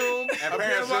in her room, And her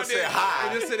parents walked just said in hi.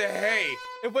 and just said, "Hey,"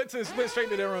 It went straight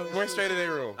to their room. went straight to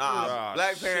their room. Black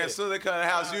parents, shit. soon as they come to the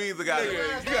house, you either got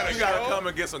Nigga, you gotta come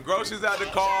and get some groceries out the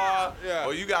car, Yeah.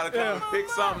 or you gotta come and pick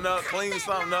something up, clean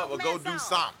something up, or go do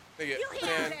something. Nigga, You hear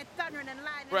man, that thundering and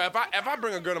lightning? bro, if I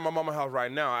bring a girl to my mama's house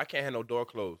right now, I can't have no door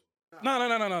closed.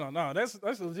 No.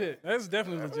 That's legit. That's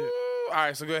definitely legit. Ooh, all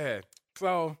right, so go ahead.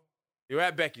 So You're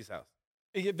at Becky's house.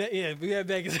 we had Becky's. we had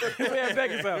Becky's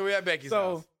house. We're at Becky's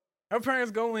So house. her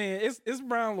parents go in. It's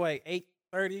around like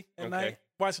 8:30 at Okay. night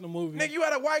watching the movie. Nigga, you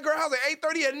at a white girl house at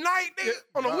 8:30 at night, nigga,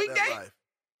 on a About that weekday? life.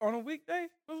 On a weekday?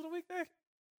 Was it a weekday?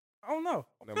 I don't know.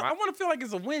 No, I want to feel like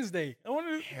it's a Wednesday. I want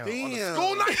to. Damn, on a Damn.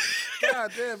 school night.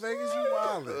 God damn, Vegas, you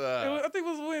wildin'. I think it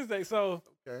was a Wednesday. So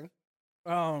Okay.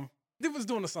 it was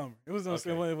during the summer. It was during the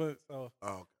Okay. summer. So Oh,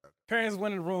 okay. parents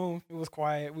went in the room. It was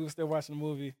quiet. We were still watching the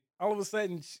movie. All of a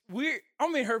sudden,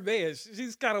 I'm in her bed.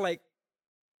 She's kind of like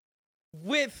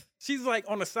she's like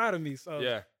on the side of me. So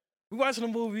Yeah. we watching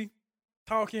the movie,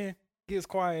 talking, gets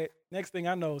quiet. Next thing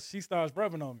I know, she starts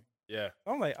rubbing on me. Yeah.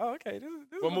 I'm like, oh, okay, this is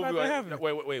What about movie? to happen.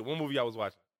 Wait. What movie I was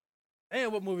watching?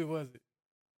 Damn, what movie was it?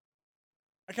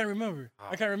 I can't remember. Oh.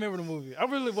 I can't remember the movie. I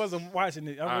really wasn't watching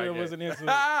it. I really wasn't into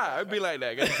It'd be like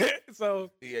that. it.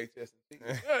 So, DHS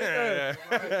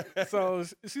and T. so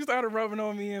she started rubbing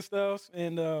on me and stuff,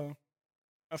 and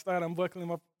I started unbuckling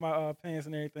my pants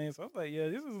and everything. So I was like, yeah,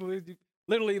 this is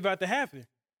literally about to happen.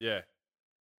 Yeah.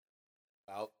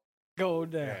 Out. Go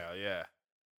down. Hell yeah.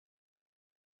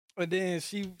 But then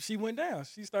she went down.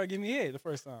 She started giving me head the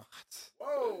first time.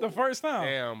 Whoa. The first time.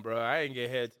 Damn, bro. I ain't get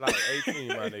head till like 18,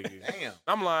 my nigga. Damn.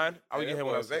 I'm lying. I would Hey, get that hit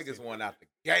when I boy was Vegas 16. won out the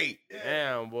gate.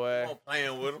 Damn, boy. I'm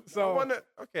playing with him. I So wonder,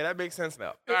 okay, that makes sense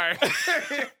now. All right.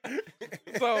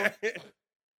 So-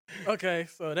 okay,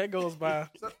 so that goes by.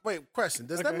 So, wait, question.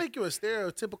 Does that Okay. make you a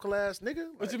stereotypical ass nigga?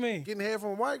 What you mean? Getting head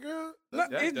from a white girl? No,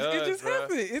 That it does, just bruh.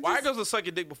 happened. It White just, girls will suck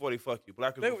your dick before they fuck you.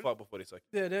 Black girls They- will fuck before they suck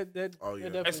yeah, that Oh, yeah. that definitely you.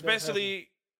 does Especially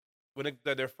when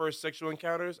they're their first sexual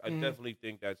encounters. I Mhm. definitely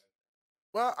think that's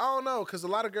Well, I don't know, because a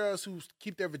lot of girls who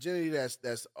keep their virginity that's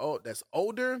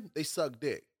older, they suck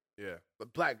dick. yeah,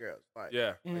 But black girls, like, yeah.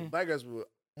 happen. like black girls will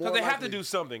Because they have to do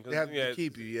something. 'cause, They have yeah, to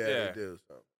keep you. Yeah, yeah. they do.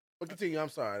 So, but continue. I'm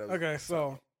sorry. That was- Okay,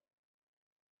 so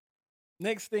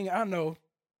next thing I know,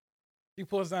 she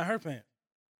pulls down her pants.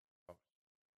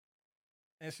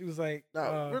 And she was like,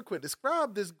 Now, real quick,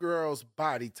 describe this girl's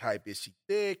body type. Is she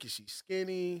thick? Is she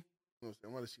skinny? You know what I'm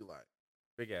saying? What is she like?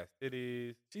 Big ass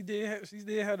titties. she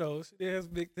did have those. She did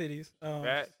have big titties.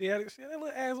 Fat? She had a little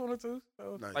ass on her too.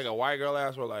 So. Nice. Like a white girl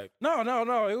ass or like, No.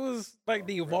 It was like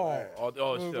the real evolve. ass.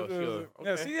 oh, still.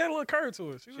 Yeah, she had a little curve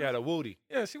to it. She had a woody.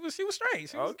 Yeah, she was straight.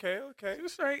 She was Okay.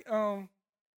 straight.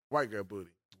 White girl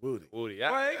booty. Booty. Woody.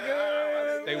 Yeah. White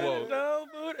girl. Stay woke. no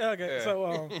booty. Okay, Yeah.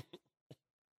 so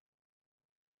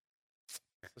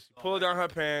So she pulled down her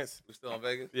pants. We still in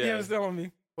Vegas? yeah, it was still on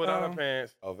me. Pulled down her Um,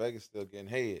 pants. Oh, Vegas still getting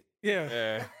head.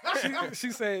 Yeah. Yeah.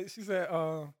 she said,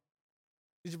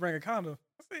 did you bring a condom?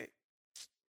 I said,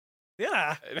 did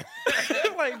I?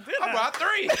 Like, did I brought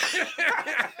 3.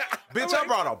 Bitch, I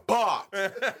brought a box.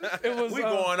 It was, We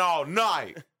going all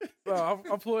night. So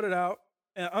I pulled it out,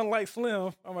 and unlike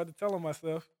Slim, I'm about to tell him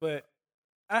myself, but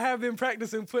I have been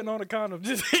practicing putting on a condom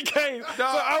just in case. So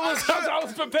I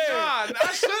was prepared. Nah,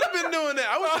 I should have been doing that.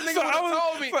 I wish the nigga would have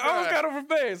told me. So I was Nah. kind of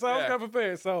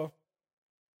prepared. Yeah. So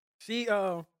she,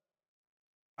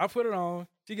 I put it on.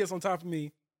 She gets on top of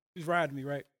me. She's riding me,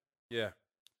 right? Yeah.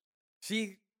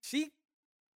 She,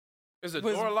 Is the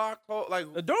Was- door locked?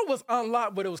 Like, the door was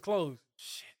unlocked, but it was closed.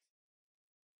 shit.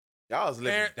 Y'all was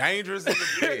living Parent- dangerous in the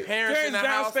bed. Parents in the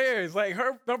house. downstairs, like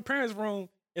her parents' room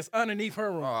It's underneath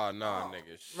her room. Oh, nah,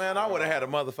 nigga. Man, I would have had a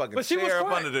motherfucking But she was chair up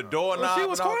quiet. under the doorknob. She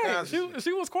was and all quiet. kinds of shit.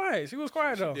 She was quiet. She was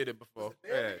quiet though. Did it before.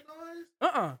 There Yeah.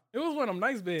 you noise? It was one of them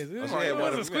nice beds. It, she had it one was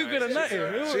of a them- squeak bit of nothing.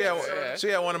 It was- She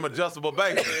had one of them adjustable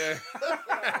bases.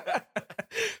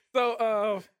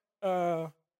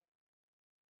 So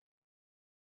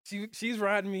she's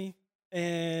riding me,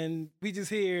 and we just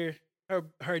hear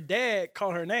her dad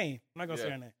call her name. I'm not gonna say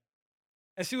Yeah. her name.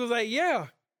 And she was like, "Yeah."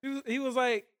 He was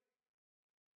like,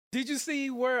 "Did you see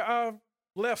where I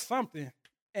left something?"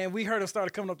 And we heard her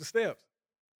start coming up the steps.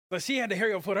 So she had to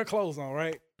hurry up and put her clothes on,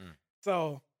 right? Mm.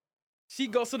 So she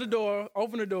goes to the door,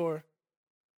 open the door,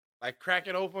 Like crack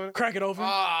it open. crack it open.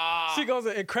 Ah. She goes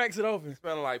in and cracks it open.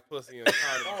 Smelling like pussy and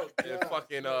and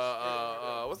fucking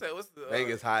what's that? What's the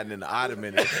Vegas hiding in the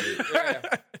ottoman and shit. Yeah.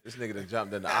 This nigga done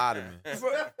jumped in the ottoman.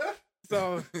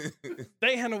 So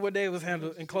they handled what they was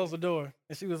handled and closed the door.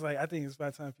 And she was like, "I think it's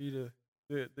about time for you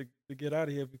to get out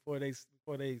of here before they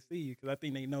see you, because I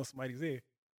think they know somebody's here."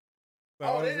 So I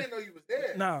Oh, was they like, didn't know you was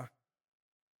there. Nah.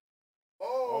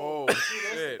 Oh, Oh, see,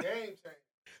 that's shit. the game changer.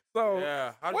 So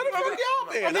Yeah. How What the fuck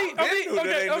y'all been?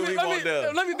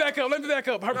 let me back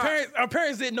up. Her Nah.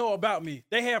 parents didn't know about me.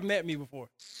 They have met me before.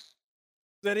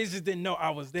 So they just didn't know I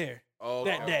was there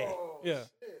that day. Oh, Yeah.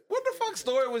 shit. What the fuck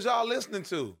story was y'all listening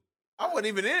to? I wasn't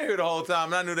even in here the whole time.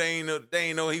 And I knew they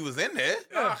ain't know he was in there.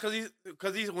 Nah,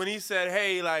 cause he's when he said,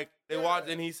 "Hey," like they walked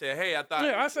and he said, "Hey," I thought.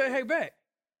 Yeah, I said, "Hey, back."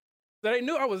 So they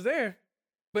knew I was there,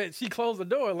 but she closed the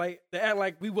door like to act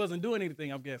like we wasn't doing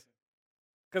anything, I'm guessing.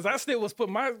 Because I still was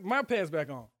putting my pants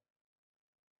back on.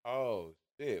 Oh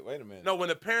shit! Wait a minute. No, when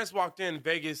the parents walked in,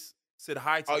 Vegas said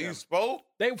hi to Oh, them. you spoke?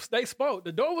 They spoke.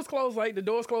 The door was closed, like the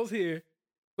door's closed here,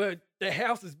 but the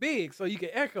house is big, so you can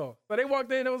echo. So they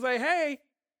walked in and it was like, "Hey,"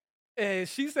 and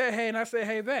she said, "Hey," and I said,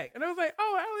 "Hey," back. And I was like,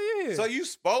 "Oh, hell yeah." So you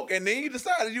spoke, and then you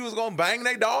decided you was gonna bang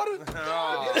their daughter?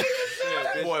 Oh,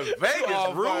 shit, Boy, Vegas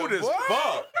Oh, rude as what?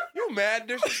 fuck. You mad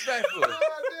disrespectful.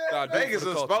 Nah, do it Vegas for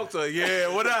the done culture. spoke to her.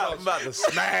 Yeah, what up? I'm about to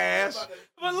smash.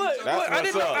 But look, That's I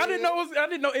didn't what's know. up. I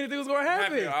didn't know anything was going to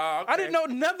happen. Happy. Oh, I didn't know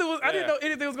nothing was. I didn't Yeah. know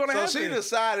anything was going to So happen. she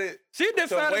decided She to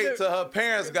decided wait till her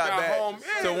parents got Got back home.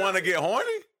 to Yeah. want to get horny?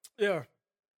 Yeah,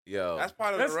 Yo, That's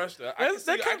part of That's- the rush. Though. I can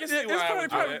see it's why I probably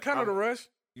would do that. kind of the rush.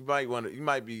 you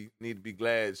might need to be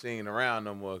glad she ain't around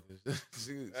no more because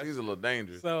she's a little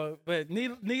dangerous. So, but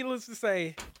needless to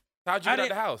say, How'd you I get out the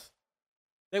didn't- house?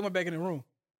 they went back in the room.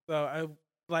 So I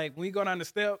like when you go down the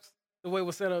steps, the way it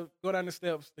was set up, go down the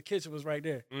steps, the kitchen was right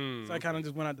there. So I kind of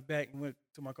just went out the back and went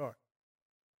to my car.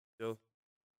 Still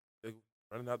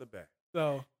running out the back.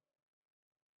 So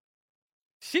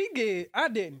she did, I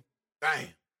didn't. Damn.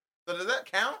 So does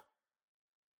that count?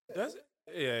 Does it?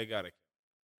 Yeah, it got it.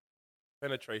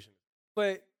 Penetration.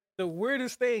 But the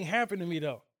weirdest thing happened to me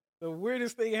though. The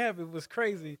weirdest thing happened was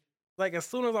crazy. Like as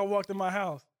soon as I walked in my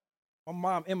house, my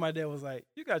mom and my dad was like,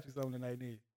 "You got you something tonight, did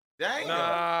you?" Damn. Nah.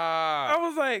 I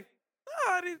was like,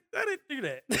 "No, I didn't do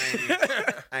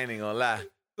that." I ain't even gonna lie.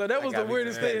 So that I was the got me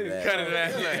weirdest some thing. head Cut it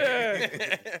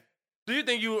out. Yeah. Do you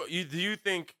think do you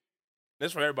think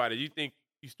this for everybody? Do you think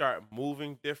you start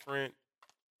moving different,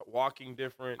 walking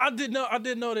different? I did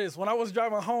know this. When I was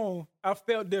driving home, I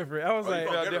felt different. I was Oh, you like,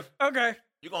 gonna get a- okay.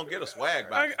 You gonna get a swag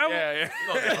back. I yeah. You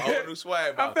gonna get a whole new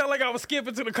swag I back. felt like I was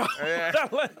skipping to the car. Yeah.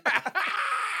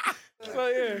 So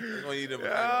yeah. You gonna need them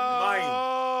mine.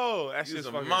 Oh, that's Use just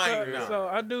a fucking mind crazy. now. So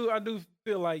I do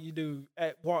feel like you do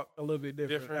walk a little bit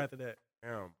different, Different? after that.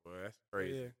 Damn, boy, that's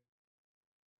crazy. Yeah.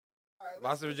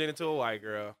 Lost of virginity to a white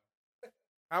girl.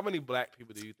 How many black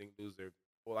people do you think lose their?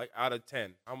 Well, like out of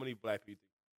 10, how many black people,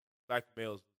 black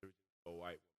males lose their virginity to a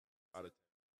white woman out of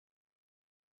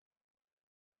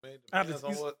 10? Man, it I depends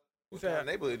just- on what you kind said- of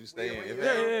neighborhood you stay in.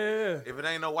 Yeah. If it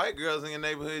ain't no white girls in your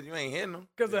neighborhood, you ain't hitting them.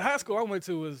 Because the high school I went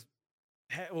to was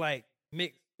like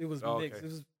mixed. It was Oh, mixed. okay. It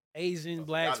was Asian, So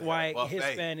blacks, y'all had a white, buffet.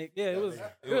 Hispanic. Yeah, it was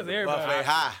It was a everybody. buffet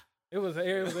high. It was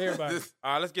everybody.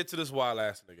 All right, let's get to this wild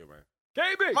ass nigga, man.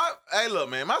 KB. Hey, look,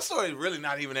 man, my story is really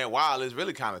not even that wild. It's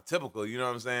really kind of typical. You know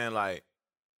what I'm saying? Like,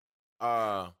 you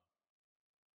know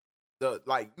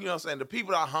what I'm saying? The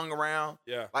people I hung around,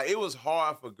 Yeah. like, it was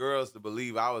hard for girls to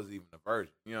believe I was even a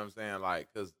virgin. You know what I'm saying? Like,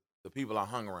 because the people I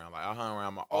hung around, like, I hung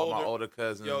around all my older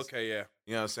cousins. Yeah, okay, yeah.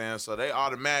 You know what I'm saying? So they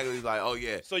automatically like, oh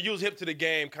yeah. So you was hip to the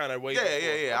game kind of way. Yeah.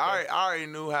 before. I already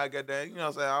knew how to get that. You know what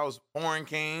I'm saying? I was porn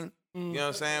king. You know what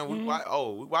I'm saying? We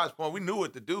watched porn. We knew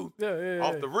what to do Yeah.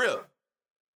 off the rip.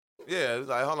 Yeah, it was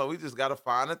like, hold on, we just gotta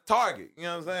find a target. You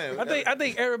know what I'm saying? I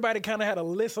think everybody kind of had a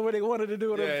list of what they wanted to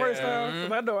do the Yeah, first yeah. time.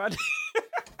 'Cause I know I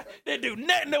didn't do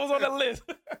nothing that was on the list.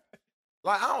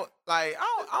 I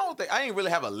don't think I didn't really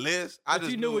have a list. I But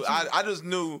just you knew knew what you- I just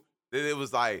knew that it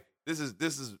was like this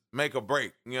is make or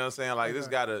break. You know what I'm saying? Like this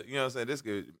gotta, you know what I'm saying? This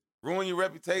could ruin your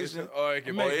reputation, or it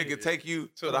could take you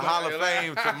to the Hall of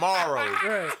Fame tomorrow.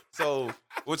 Right. So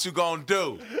what you gonna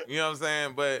do? You know what I'm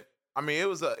saying? But I mean, it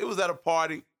was at a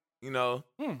party. You know,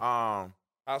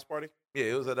 House party. Yeah,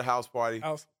 it was at a house party.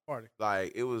 House party.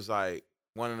 Like it was like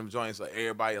one of them joints. Like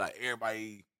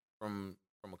everybody from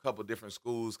a couple different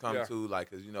schools come to, like,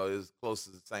 cause you know it's close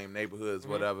to the same neighborhoods,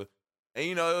 whatever. And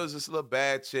you know it was this little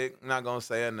bad chick. I'm not gonna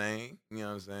say her name. You know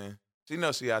what I'm saying? She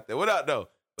knows she out there. What up though?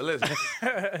 But listen,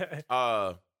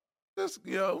 just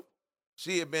you know,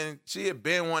 she had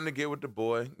been wanting to get with the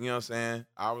boy. You know what I'm saying?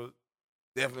 I was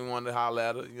definitely wanted to holler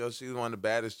at her. You know, she was one of the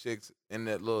baddest chicks in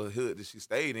that little hood that she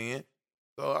stayed in.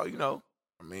 So you know,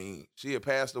 I mean, she had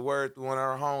passed the word through one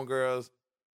of her homegirls.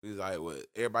 She was like, "Well,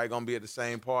 everybody gonna be at the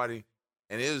same party,"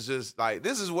 and it was just like,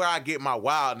 this is where I get my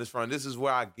wildness from. This is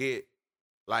where I get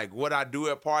like what I do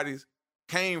at parties.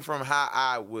 Came from how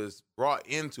I was brought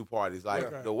into parties.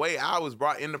 Like the way I was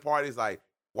brought into parties, like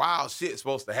wild shit's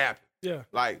supposed to happen. Yeah.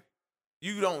 Like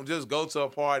you don't just go to a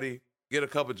party, get a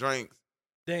couple drinks,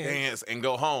 dance, and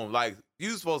go home. Like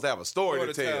you supposed to have a story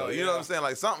to tell. You know what I'm saying?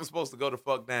 Like something's supposed to go the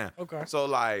fuck down. Okay. So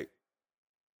like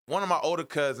one of my older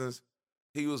cousins,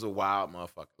 he was a wild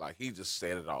motherfucker. Like he just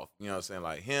set it off. You know what I'm saying?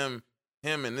 Like him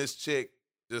and this chick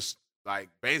just like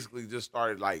basically just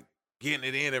started like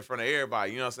getting it in front of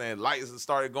everybody, you know what I'm saying? Lights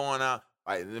started going out,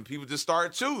 like, and then people just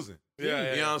started choosing.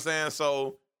 Yeah. You know what I'm saying?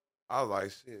 So I was like,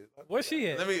 shit. Where's she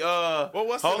at? Let me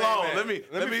what's hold on. Let me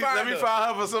find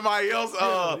her for somebody else.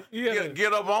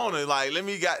 Get up on it. Like, let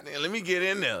me get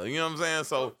in there. You know what I'm saying?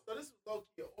 So this was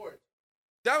low-key an orgy.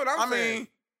 That's what I'm saying. I mean,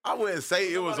 I wouldn't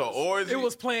say it was an orgy. It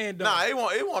was planned though. Nah, it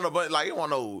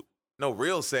wasn't no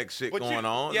real sex shit going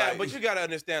on. Yeah, like, but you gotta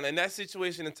understand, in that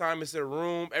situation and time, it's a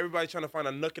room. Everybody trying to find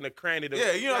a nook and a cranny.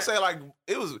 Yeah, you know what I'm saying? Like,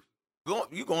 it was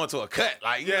going to a cut.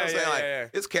 Like, you know what I'm saying?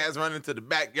 Like, it's cats running to the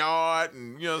backyard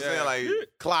and, you know what I'm saying? Like,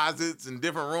 closets and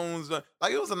different rooms.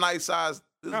 Like, it was a nice size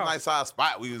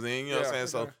spot we was in, you know what I'm saying?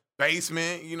 So,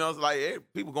 basement, you know, it's like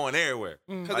people going everywhere.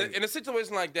 Because like, in a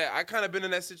situation like that, I kind of been in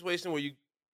that situation where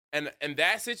and in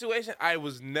that situation, I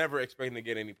was never expecting to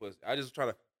get any pussy. I just trying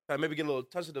to maybe get a little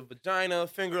touch of the vagina,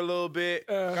 finger a little bit,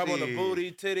 grab on the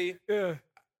booty, titty. Yeah.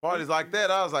 Parties like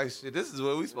that, I was like, shit, this is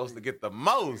where we supposed to get the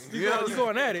most. You know, you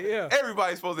going at it, yeah.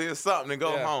 Everybody's supposed to hear something and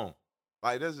go home.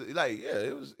 Like this, like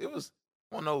it was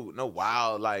no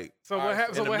wild like. So what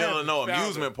happened? In the middle of no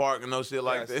amusement park and no shit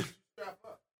like that.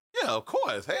 Yeah, of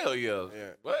course, hell yeah.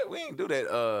 But we ain't do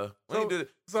that. We ain't do that.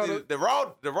 So the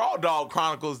Raw Dog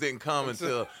Chronicles didn't come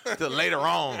until later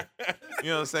on. You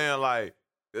know what I'm saying? Like.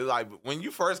 It's like when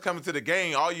you first come into the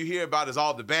game, all you hear about is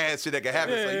all the bad shit that can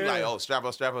happen. So you like, oh, strap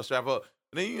up.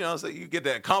 And then, you know, so you get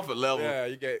that comfort level. Yeah,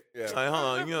 you get, Like, hold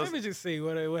on, you know. Let me just see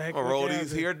what happened. Roll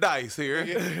these here dice here.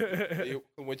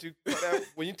 When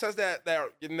you touch that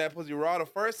getting that pussy raw the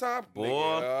first time, boy,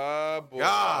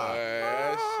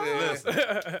 God, shit.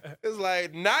 Listen. It's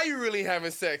like now you really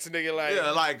having sex, nigga. Like,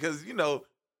 yeah, like, cause you know.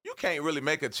 You can't really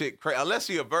make a chick crazy. Unless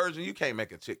you're a virgin, you can't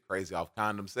make a chick crazy off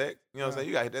condom sex. You know what I'm saying?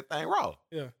 You got to hit that thing raw.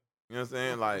 Yeah. You know what I'm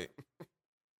saying?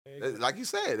 Like you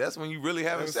said, that's when you really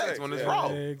having sex, when it's raw.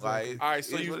 Yeah, exactly. Like, all right,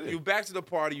 so you back to the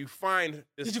party, you find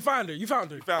this. Did you find her? You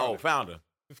found her. Found her.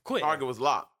 Quick. Target was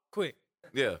locked. Quick.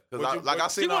 Yeah. Because I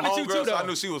seen her homegirl, so I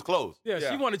knew she was close.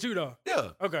 Yeah, she wanted you though. Yeah.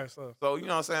 Okay, so you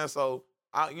know what I'm saying? So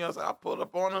I pulled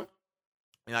up on her,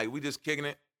 and like we just kicking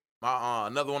it. My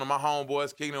another one of my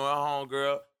homeboys kicking it with her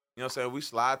homegirl. You know what I'm saying? We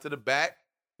slide to the back.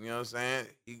 You know what I'm saying?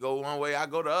 He go one way, I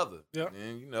go the other. Yeah.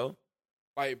 And you know.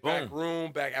 Like back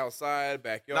room, back outside,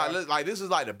 backyard. Nah, like this is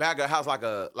like the back of the house,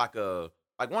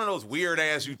 like one of those weird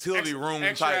ass utility rooms.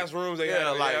 Extra type. ass rooms.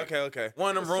 Okay.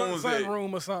 One of them rooms that,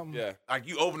 room or something. Yeah. like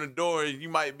you open the door and you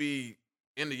might be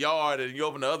in the yard and you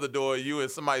open the other door, you in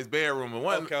somebody's bedroom. And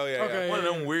one of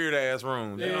them weird ass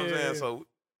rooms. You know what I'm saying? So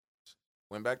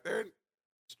went back there,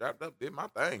 strapped up, did my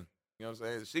thing. You know what I'm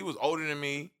saying? She was older than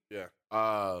me. Yeah.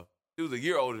 She was a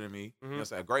year older than me. You know what I'm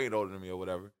saying? A grade older than me or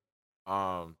whatever.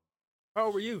 How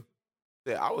old were you?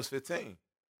 Yeah, I was 15.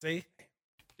 See?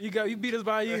 You beat us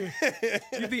by a year.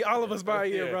 You beat all of us by a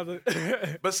year, brother.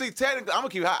 But see, technically, I'm gonna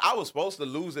keep high. I was supposed to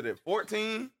lose it at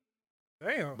 14.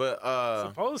 Damn. But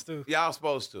supposed to. Yeah, I was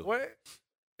supposed to. What?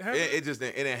 It just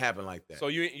didn't happen like that. So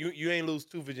you ain't lose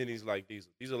two virginities like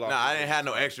Diesel. These are Nah, I didn't have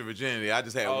no extra virginity. I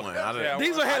just had one.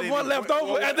 Diesel had one left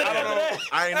over at the end of that.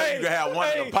 I didn't know you could have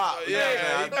one in the pop.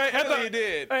 Yeah, he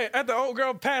did. Hey, after the old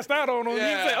girl passed out on him, he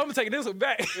said, "I'm gonna take this one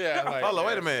back." Yeah. Like, hold on,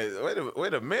 wait a minute.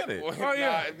 Wait a minute. Oh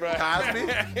yeah, Cosby.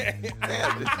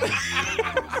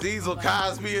 Damn, Diesel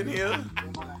Cosby in here.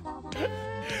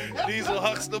 Diesel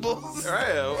Huxtables.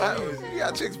 Right. You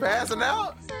got chicks passing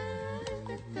out.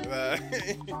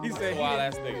 He said Wild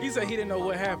ass nigga. he said he didn't know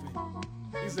what happened.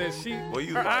 He said Well,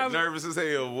 you her like eyes, nervous as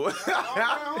hell, boy.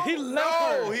 he left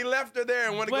No, her he left her there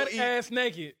and wanted to go butt eat. ass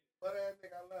naked. What that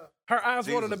nigga I love? Her eyes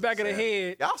rolled on the Jesus, back of the savage.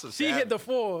 head. Y'all some She hit savage. the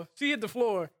floor. She hit the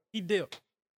floor. He dipped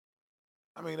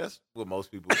I mean, that's what most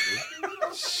people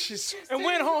do. and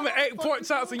went home and ate pork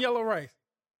chops and yellow rice.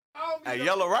 Hey,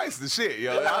 yellow rice the shit,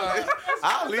 yo.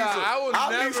 I'll leave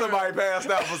never- somebody passed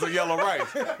out for some yellow rice.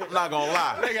 I'm not gonna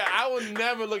lie. Nigga, I would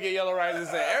never look at yellow rice and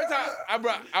say, every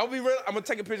time, I'll be real, I'm gonna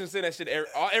take a picture and send that shit to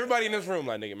everybody in this room.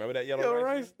 Like, nigga, remember that yellow Yellow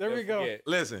rice? rice? There we Never go. forget.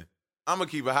 Listen, I'm gonna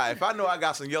keep it high. If I know I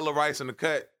got some yellow rice in the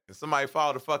cut and somebody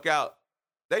fall the fuck out,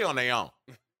 they on their own.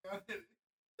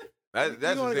 That You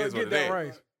just gonna go is what get it that is.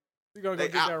 rice. You gonna go They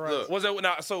get that out- rice. look. Was it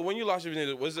now? So when you lost your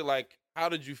virginity, was it like? How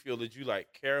did you feel? Did you like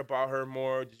care about her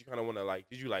more? Did you kind of want to like?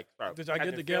 Did you like start? Did y'all get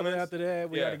catching together feelings? after that?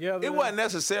 We Yeah. got together. It wasn't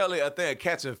necessarily a thing of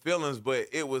catching feelings, but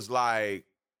it was like,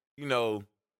 you know,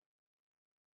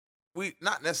 we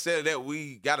not necessarily that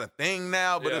we got a thing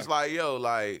now, but Yeah. it's like, yo,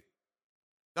 like,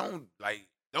 don't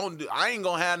do. I ain't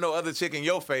gonna have no other chick in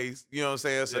your face. You know what I'm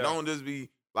saying? So Yeah. don't just be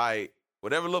like,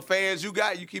 whatever little fans you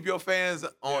got, you keep your fans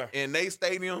on in their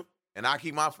stadium, and I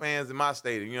keep my fans in my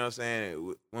stadium. You know what I'm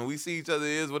saying? When we see each other,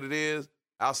 it is what it is.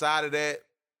 Outside of that,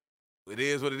 it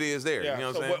is what it is there. Yeah. You know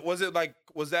what So I'm saying? was it like?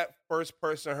 Was that first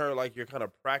person her like your kind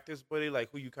of practice buddy, like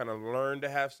who you kind of learned to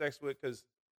have sex with? Because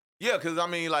Yeah, because I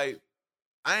mean, like,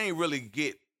 I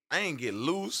ain't get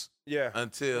loose yeah,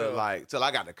 until Yeah. till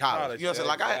I got to college. College, You know what I'm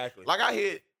saying? yeah, exactly. Like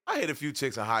I hit a few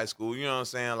chicks in high school. You know what I'm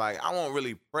saying? Like I won't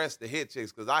really press to hit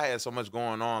chicks because I had so much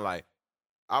going on. Like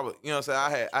I was, you know what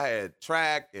I'm saying? I had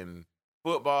track and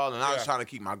football, and I was Yeah. trying to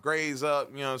keep my grades up.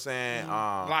 You know what I'm saying?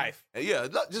 life. And yeah,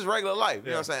 just regular life. You know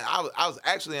Yeah. what I'm saying? I was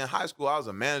actually in high school. I was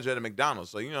a manager at a McDonald's.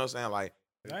 So you know what I'm saying? Like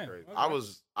Damn. Crazy. Okay.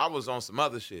 I was on some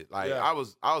other shit. Like Yeah. I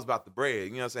was about the bread.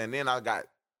 You know what I'm saying?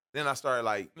 Then I started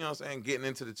like, you know what I'm saying, getting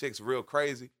into the chicks real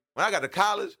crazy. When I got to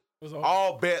college, It was over.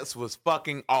 all bets was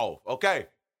fucking off. Okay.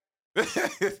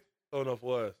 So enough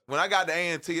was When I got to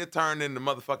A&T, it turned into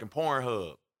motherfucking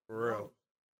Pornhub. for real.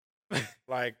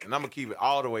 Like, And I'm gonna keep it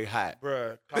all the way hot.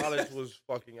 bruh, college was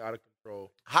fucking out of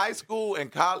control. High school and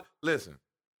college, listen,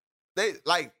 they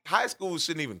like high school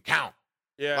shouldn't even count.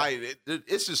 Yeah. Like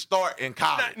it should start in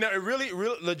college. No, really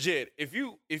legit. If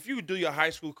you do your high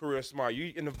school career smart,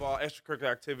 you involve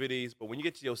extracurricular activities. But when you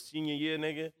get to your senior year,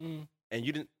 nigga, Mm. and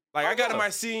you didn't like, I got in yeah. my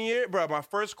senior year, bro. My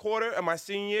first quarter of my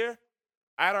senior year,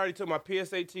 I had already took my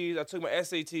PSATs. I took my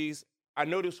SATs. I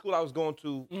know the school I was going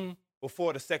to Mm.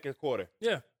 before the second quarter.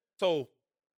 Yeah, So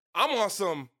I'm on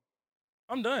some.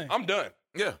 I'm done. I'm done.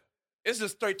 Yeah. It's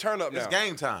just straight turn up now. It's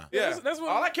game time. Yeah, That's what-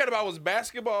 all I cared about was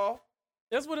basketball.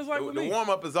 That's what it's like with The me. warm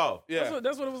up is off. Yeah,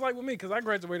 That's what it was like with me because I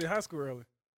graduated high school early.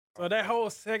 So that whole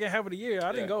second half of the year,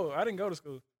 I didn't go to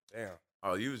school. damn.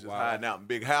 Oh, you was just Wow. hiding out in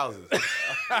big houses.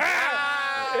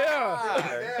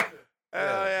 Yeah.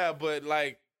 Hell yeah, but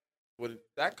like, with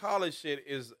that college shit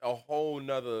is a whole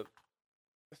nother.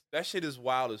 That shit is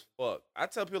wild as fuck. I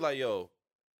tell people like, yo,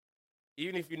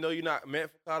 even if you know you're not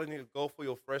meant for college, you need to go for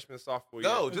your freshman, sophomore year.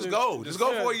 Go, just go. Just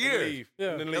go yeah, for a And year. leave.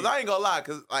 Yeah. And then Because leave. I ain't gonna lie,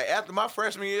 because like after my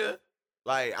freshman year,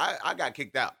 like I got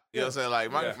kicked out. You know what I'm saying?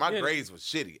 Like Yeah. my Yeah. grades was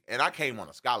shitty. And I came on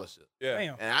a scholarship. Yeah.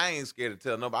 Damn. And I ain't scared to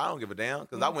tell nobody. I don't give a damn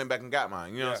because I went back and got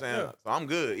mine. You know what I'm Yeah. saying? So I'm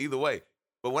good either way.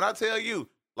 But when I tell you,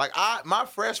 like my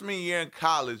freshman year in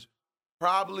college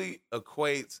probably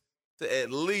equates to at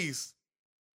least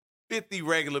 50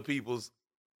 regular people's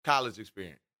college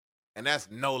experience. And that's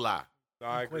no lie. No,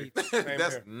 I agree. Wait. Same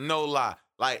That's here. no lie.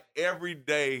 Like every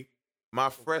day, my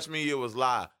freshman year was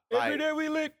live. Like, Every day we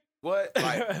lick. what?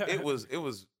 Like it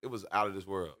was out of this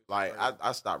world. Like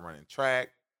I stopped running track.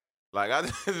 Like I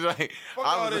just like Fuck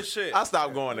I all was- this shit. I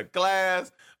stopped going to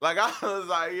class. Like I was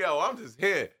like, yo, I'm just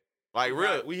here. Like real,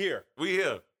 Right, we here. we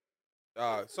here.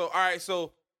 So all right.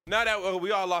 So now that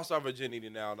we all lost our virginity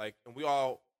now, like, and we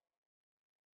all.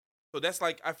 So that's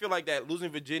like, I feel like that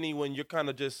losing virginity when you're kind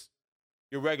of just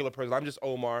your regular person. I'm just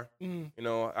Omar. Mm. You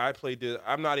know, I played this.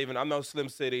 I'm no Slim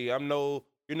City. I'm no,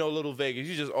 you're no Little Vegas.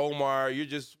 You're just Omar. You're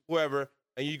just whoever,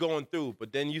 and you're going through.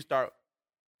 But then you start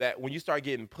when you start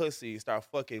getting pussy, start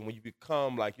fucking. When you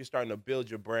become like you're starting to build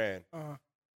your brand,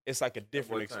 it's like a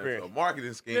different experience. A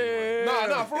marketing scheme. Yeah.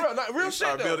 No, for real, real You shit.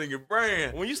 start Though. building your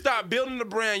brand. When you start building the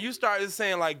brand, you start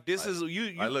saying like, "This is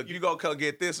you." Like, look, you gonna come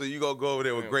get this, or you gonna go over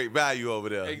there with great value over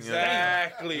there.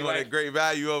 exactly. You want like, that great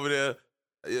value over there.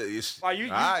 like you, all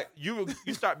right.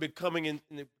 you start becoming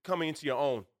into your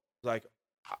own. Like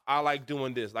I like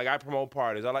doing this. Like I promote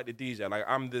parties. I like the DJ. Like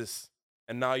I'm this,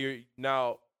 and now you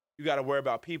got to worry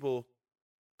about people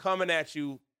coming at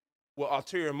you with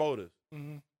ulterior motives.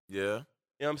 Mm-hmm. Yeah.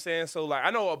 You know what I'm saying? So, like, I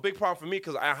know a big problem for me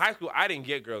because in high school, I didn't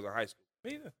get girls in high school.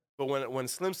 Me either. But when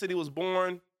Slim City was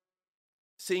born,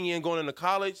 senior and going into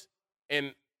college,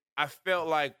 and I felt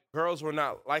like girls were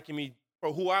not liking me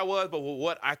for who I was, but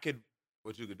what I could,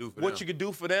 What you could do for what them. you could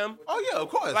do for them. Oh yeah, of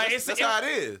course. Like, That's how it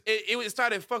is. It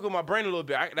started fucking with my brain a little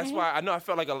bit. That's why I know I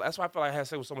felt like that's why I felt like I had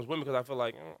sex with so much women because I feel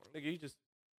like, nigga, you just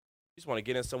want to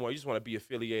get in somewhere. You just want to be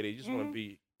affiliated. You just want to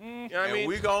be. You know what I And mean?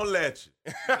 we gonna let you.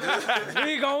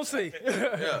 We gonna see.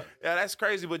 Yeah. Yeah, that's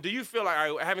crazy. But do you feel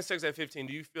like having sex at 15?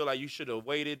 Do you feel like you should have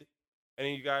waited?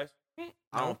 Any of you guys?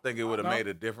 I don't think it would have No. made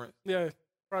a difference. Yeah,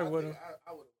 probably wouldn't.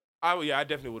 I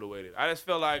definitely would have waited. I just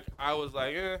felt like I was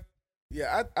like,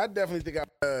 Yeah, I definitely think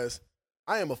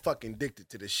I am a fucking addicted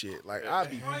to this shit. Like, I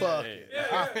be fucking.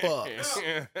 I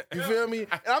fucks. You feel me?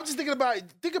 And I'm just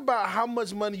think about how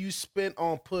much money you spent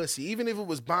on pussy, even if it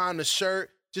was buying a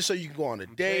shirt just so you can go on a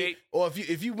date, or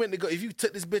if you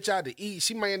took this bitch out to eat,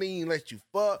 she might not even let you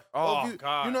fuck. Oh, or if you,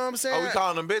 God. you know what I'm saying? Are we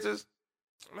calling them bitches?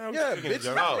 Man, I'm Yeah, speaking bitches.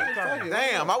 German. Oh, Fuck it.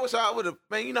 damn. I wish I would have.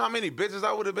 Man, you know how many bitches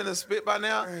I would have been to spit by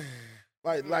now?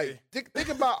 Like think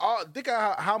about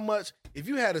how much if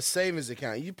you had a savings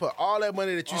account, you put all that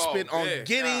money that you Oh, spent on yeah.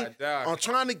 getting God, dog. on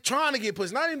trying to get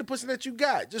pussy, not even the pussy that you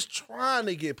got, just trying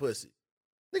to get pussy.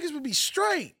 Niggas would be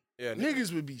straight. Yeah,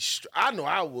 Niggas would be straight. I know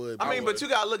I would. I mean, would. but you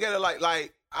gotta look at it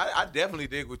like I definitely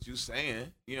dig what you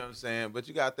saying. You know what I'm saying? But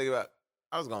you gotta think about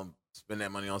I was gonna spend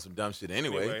that money on some dumb shit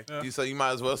anyway. Anyway. So you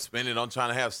might as well spend it on trying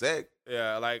to have sex.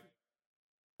 Yeah, like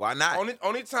Why not?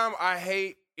 only time I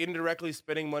hate indirectly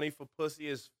spending money for pussy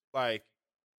is like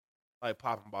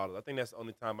popping bottles. I think that's the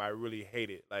only time I really hate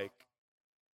it. Like,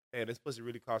 man, this pussy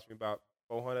really cost me about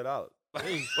 $400. Like,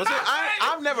 Well, see,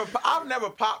 I've never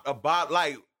popped a bottle.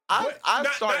 Like I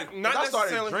Not- started not when I started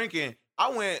necessarily- drinking. I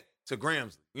went to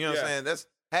Grimsley. You know what Yeah. I'm saying? That's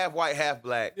half white, half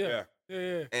black. Yeah.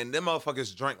 Yeah. And them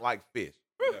motherfuckers drink like fish.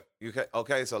 Yeah. You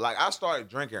okay? So like I started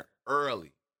drinking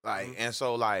early, like, and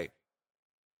so like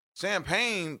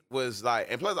champagne was like,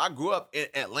 and plus I grew up in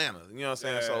Atlanta. You know what I'm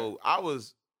saying? Yeah. So I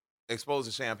was exposed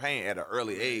to champagne at an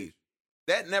early age.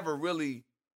 That never really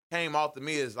came off to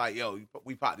me as like, yo,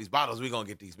 we pop these bottles, we gonna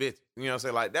get these bitches. You know what I'm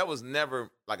saying? Like that was never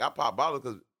like I pop bottles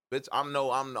because bitch, I'm the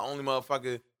only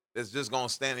motherfucker that's just gonna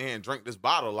stand in here and drink this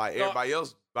bottle like No. everybody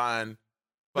else buying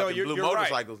fucking blue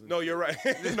motorcycles. Right. and No, shit. you're right.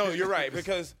 No, you're right.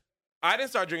 Because I didn't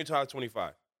start drinking until I was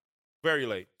 25. Very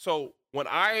late. So when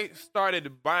I started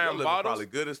Your buying liver bottles, probably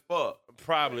good as fuck.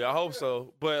 probably, I hope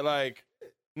so. But like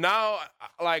now,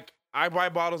 like I buy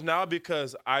bottles now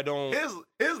because I don't.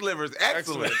 His liver is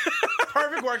excellent.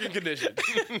 Perfect working condition.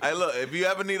 Hey, look, if you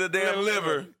ever need a damn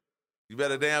liver, you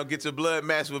better damn get your blood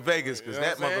matched with Vegas because You know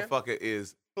that what I'm saying? motherfucker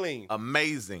is Clean.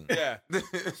 amazing. Yeah.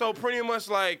 So pretty much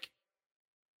like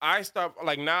I stop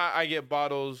like now I get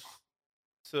bottles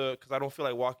because I don't feel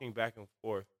like walking back and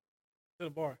forth. To the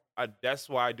bar. That's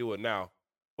why I do it now.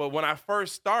 But when I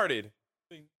first started,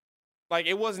 like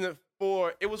it was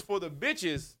for the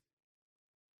bitches.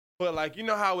 But like you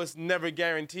know how it's never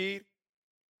guaranteed.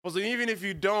 So even if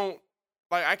you don't,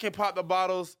 like I can pop the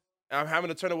bottles and I'm having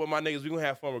to turn it with my niggas, we gonna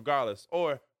have fun regardless.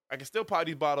 Or I can still pop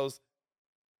these bottles,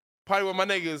 party with my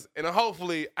niggas, and then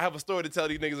hopefully I have a story to tell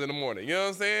these niggas in the morning. You know what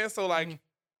I'm saying? So like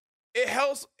it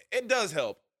helps. It does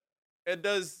help. It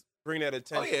does bring that Oh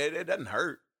attention. yeah, it doesn't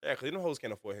hurt. Yeah, because them hoes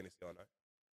can't afford Hennessy all night.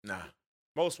 Nah,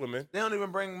 Most women. they don't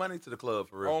even bring money to the club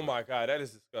for real. Oh my God, that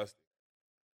is disgusting.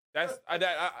 That's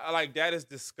I like that is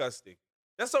disgusting.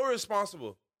 That's so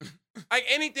irresponsible. Like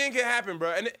anything can happen,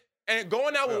 bro. And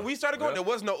going out when we started going, there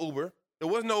was no Uber, there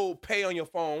was no pay on your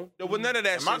phone, there was none of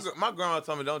that And shit my grandma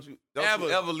told me, don't you Ever.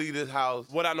 ever leave this house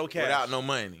without no cash. without no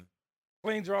money.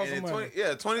 Clean draws And of in money.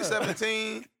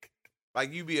 2017,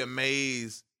 like you be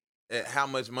amazed at how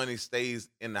much money stays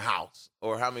in the house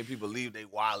or how many people leave their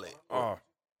wallet. Oh,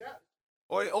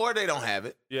 Or they don't have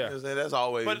it. Yeah. You know what I'm saying? That's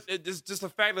always. but it's just the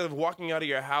fact of walking out of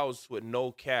your house with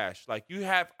no cash. Like you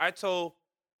have,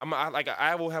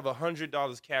 I will have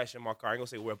 $100 cash in my car. I ain't gonna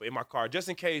say where, but in my car, just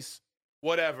in case,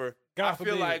 whatever. God I feel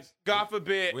forbid. like, God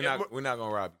forbid, we're not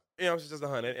gonna rob you. you know, it's just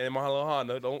 100 and my little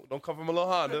Honda. Don't come from a little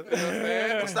Honda. You know what I'm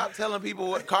saying? Well, stop telling people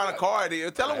what kind of car it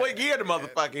is. Tell them what year the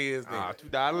motherfucker is. Then.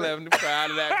 2011, proud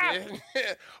of that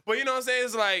bitch. But you know what I'm saying?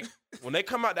 It's like when they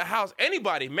come out the house,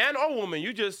 anybody, man or woman,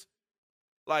 you just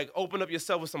like open up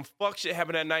yourself with some fuck shit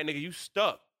happened that night, nigga. You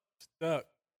stuck. Stuck.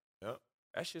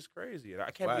 That shit's crazy. I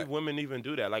can't Right. believe women even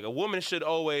do that. Like a woman should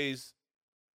always.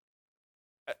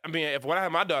 I mean, if when I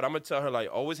have my daughter, I'm gonna tell her like,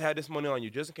 always have this money on you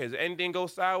just in case anything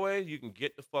goes sideways. You can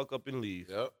get the fuck up and leave.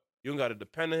 Yep. You don't gotta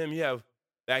depend on him. You have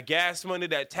that gas money,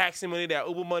 that taxi money, that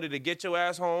Uber money to get your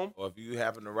ass home. Or if you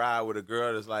happen to ride with a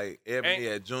girl that's like Ebony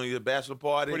at junior bachelor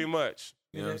party, Pretty much.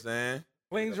 you know what I'm saying?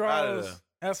 Clean Get up outta draws. there.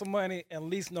 have some money, and at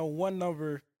least know one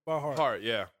number by heart. Heart,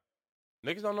 yeah.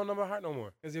 Niggas don't know number heart no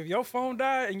more. Because if your phone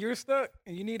died and you're stuck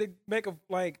and you need to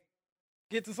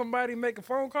get to somebody, make a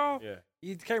phone call, Yeah.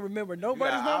 you can't remember You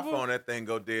nobody's got number. iPhone, that thing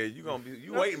go dead.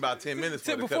 You waiting about 10 minutes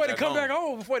Before they come back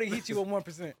on, before they hit you with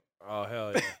 1%. Oh,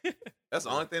 hell yeah. That's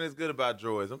the only thing that's good about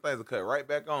droids. Them things will cut right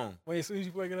back on. Wait, as soon as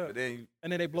you plug it up, But then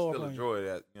and then they blow up still a on you. droid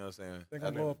that, you know what I'm saying? They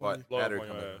gonna That blow up on you. Blow up battery on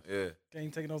your coming ass. out. Yeah.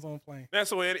 Can't take those on the plane. Man,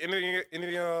 so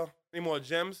any more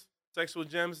gems, sexual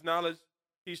gems, knowledge,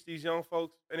 teach these young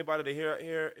folks, anybody to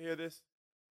hear this?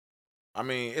 I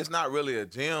mean, it's not really a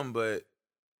gym, but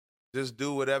just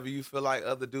do whatever you feel like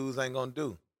other dudes ain't gonna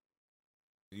do.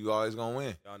 You always gonna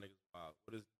win. Y'all niggas wild.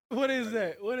 What is What is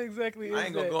that? What exactly is that? I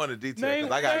ain't gonna go into detail Name-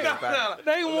 because I gotta name- get back.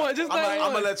 Name one. Just name I'm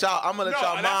one. gonna let y'all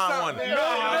mind wonder.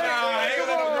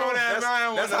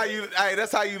 That's how you. Hey,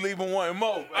 that's how you leave them wanting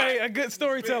more. Hey, a good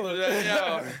storyteller.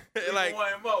 like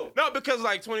wanting more. no, because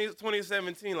like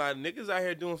 2017, like niggas out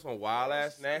here doing some wild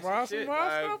ass nasty Wild shit,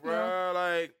 stuff, bro,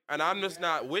 like, and I'm just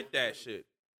not with that shit.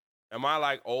 Am I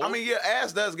like old? I mean, your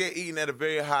ass does get eaten at a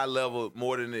very high level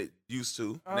more than it used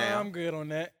to now. I'm good on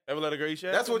that. ever let a girl eat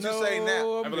your ass? That's what you say now.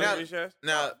 No, Ever I'm let a girl good. eat your ass?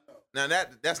 Now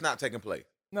that's not taking place.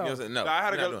 No. You know what I'm saying? No. I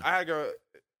had a we're not girl. doing I had a girl.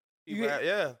 Eat You my ass,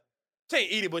 yeah. She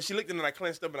ain't eat it, but she looked in and I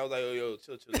clenched up, and I was like, yo,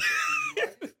 chill.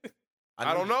 it.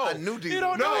 I don't know. I knew these. You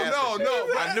don't No, know.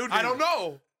 I knew. I don't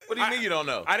know. What do you mean you don't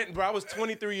know? I didn't, bro. I was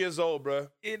 23 years old, bro.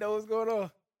 You know what's going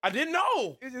on. I didn't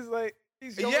know. It's just like,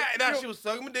 he's Yeah, and she was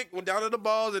sucking my dick, went down to the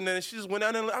balls, and then she just went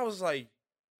down and I was like,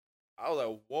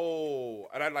 whoa.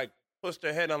 And I like pushed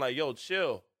her head and I'm like, yo,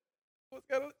 chill.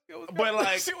 But,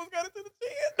 like- she was got it to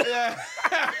the chin.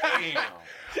 Yeah.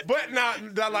 But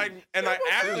not like, and like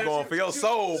She was after, going for your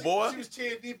soul, boy. She was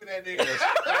chin deep in that nigga.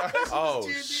 Oh Chin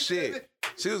deep in shit. that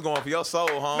She was going for your soul,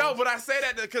 huh? no, but I say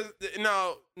that because,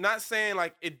 no, not saying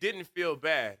like it didn't feel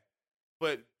bad,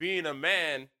 but being a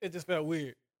man, It just felt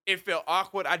weird. it felt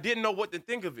awkward. I didn't know what to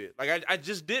think of it. Like, I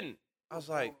just didn't. I was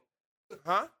like,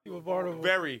 huh? You were vulnerable.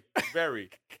 Very, very.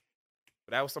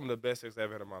 But that was some of the best sex I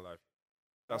ever had in my life.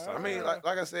 That's I mean, like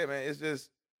I said, man, it's just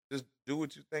do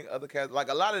what you think other cats like.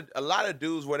 A lot of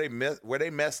dudes where they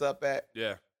mess up at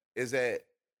yeah. is that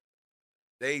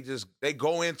they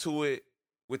go into it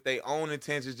with their own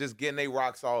intentions, just getting their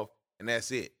rocks off, and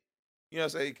that's it. You know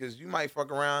what I'm saying? Because you might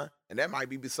fuck around, and that might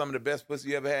be some of the best pussy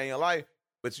you ever had in your life,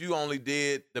 but you only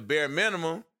did the bare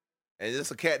minimum, and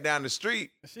it's a cat down the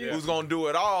street She- who's gonna do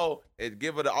it all and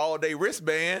give her the all-day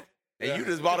wristband, and Yeah. you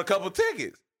just bought a couple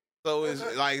tickets. So it's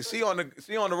like she on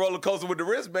the roller coaster with the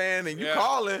wristband, and you Yeah.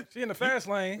 calling. She in the fast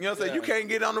lane. You know what I'm saying? You can't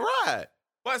get on the ride.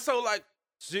 But so like,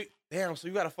 damn, so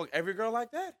you gotta fuck every girl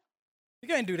like that? You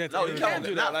can't do that to No, her. you can't can't do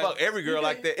do that, not like- fuck every girl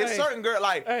like that. It's Hey. certain girl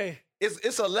like Hey,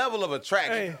 it's a level of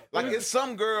attraction. Hey. Like it's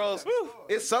some girls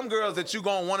that you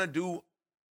gonna want to do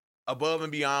above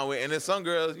and beyond with, and then some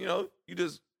girls, you know, you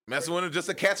just messing with them just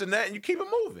to catch a nut and you keep it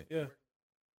moving. yeah.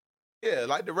 Yeah,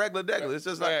 like the regular degular. It's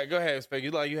just like Go ahead, Spec.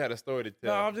 You had a story to No,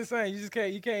 tell. I'm just saying, you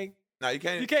can't no, you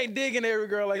can't. dig into every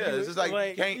girl like Yeah, you. it's just like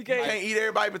you can't eat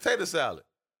everybody potato salad.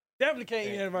 definitely can't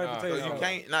eat everybody Nah. potato So you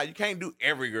salad. you can't do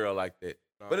every girl like that.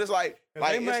 No. But it's like 'Cause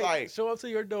they it's might like show up to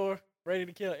your door ready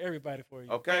to kill everybody for you.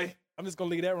 okay. I'm just gonna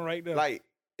leave that one right there. Like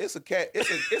it's a cat.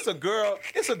 It's a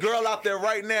girl out there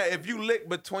right now. If you lick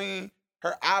between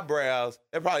her eyebrows,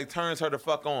 that probably turns her the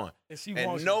fuck on. and she And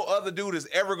wants no other dude is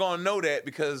ever gonna know that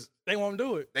because they won't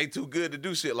do it. they too good to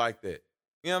do shit like that.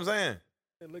 You know what I'm saying?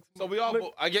 It looks- So we all,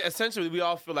 look- I guess essentially we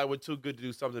all feel like we're too good to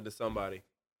do something to somebody.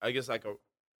 I guess like a,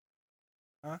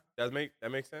 Huh? That make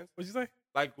sense? What'd you say?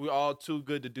 Like we're all too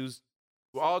good to do.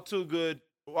 We're all too good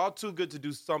to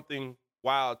do something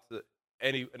wild to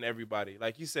any and everybody.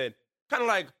 Like you said, kind of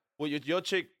like what your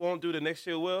chick won't do, the next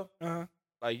chick will. Uh-huh.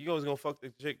 Like you always gonna fuck the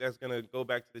chick that's gonna go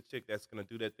back to the chick that's gonna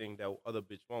do that thing that other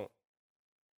bitch won't.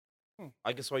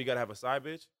 I guess why you gotta have a side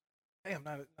bitch. Damn,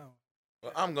 no.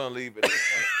 Well, I'm gonna leave it.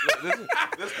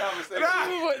 This conversation.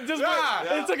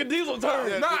 It took a diesel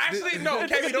turn. No, actually, no, It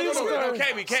KB, took a no, diesel turn.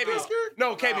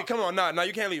 KB, come on, no,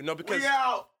 you can't leave. No, because We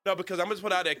out. no, because I'm just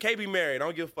put out there. KB married. I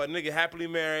don't give a fuck. Nigga happily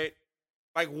married.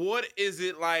 Like, what is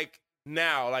it like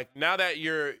now? Like now that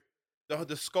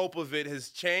the scope of it has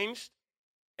changed,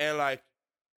 and like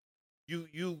you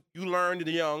learned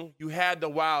young, you had the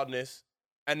wildness,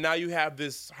 and now you have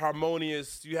this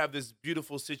harmonious, you have this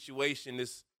beautiful situation,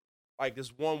 this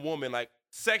one woman, like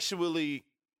sexually,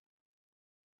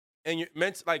 and you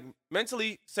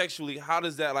mentally, sexually, how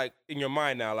does that like in your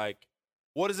mind now? Like,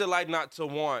 what is it like not to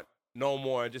want no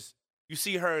more? Just you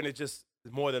see her and it just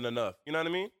is more than enough. You know what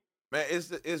I mean? Man,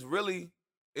 it's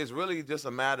really just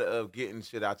a matter of getting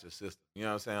shit out your system. You know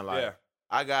what I'm saying? Like Yeah.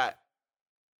 I got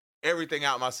everything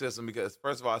out my system because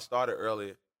first of all, I started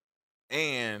earlier,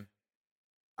 and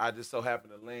I just so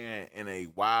happened to land in a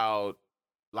wild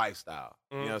lifestyle.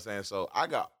 You know what I'm saying? So I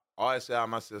got all that shit out of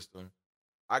my system.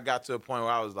 I got to a point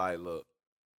where I was like, look,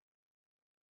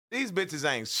 these bitches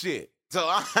ain't shit. So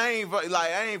I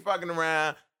ain't fucking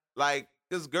around. Like,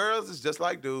 cause girls is just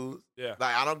like dudes. Yeah.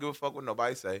 Like, I don't give a fuck what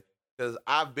nobody say. Cause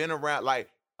I've been around, like,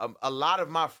 a lot of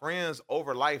my friends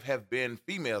over life have been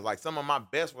females. Like, some of my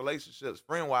best relationships,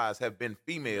 friend-wise, have been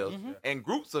females and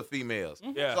groups of females.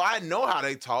 Yeah. So I know how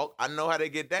they talk. I know how they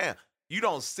get down. You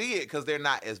don't see it because they're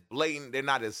not as blatant. They're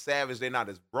not as savage. They're not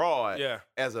as broad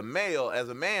as a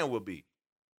man would be.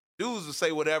 Dudes will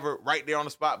say whatever right there on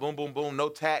the spot. Boom, boom, boom. No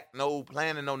tact, no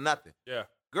planning, no nothing. Yeah.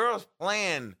 Girls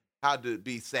plan how to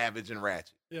be savage and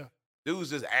ratchet. Yeah. Dudes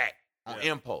just act on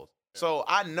impulse. Yeah. So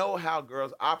I know how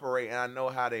girls operate, and I know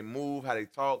how they move, how they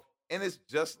talk, and it's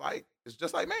just like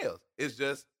males. It's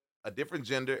just a different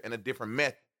gender and a different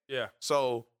method. Yeah.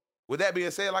 So with that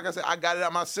being said, like I said, I got it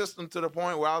out my system to the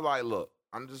point where I was like, look,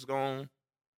 I'm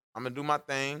gonna do my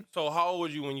thing. So how old were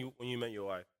you when you met your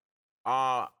wife?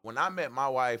 When I met my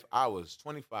wife, I was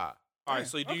 25. All right.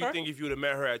 So do you think if you would have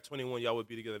met her at 21, y'all would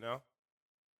be together now?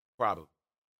 Probably.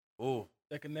 Ooh.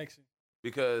 That connection.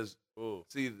 Because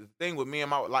see, the thing with me and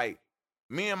my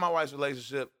wife's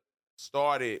relationship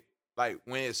started, like,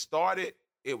 when it started,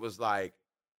 it was like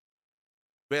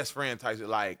best friend type shit,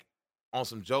 like on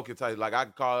some joking type. Like, I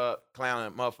could call up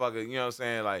clown motherfucker, you know what I'm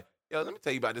saying? Like, yo, let me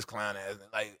tell you about this clown ass.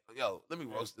 Like, yo, let me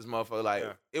roast this motherfucker. Like,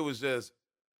 it was just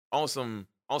on some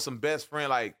best friend,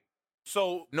 like,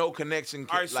 so no connection.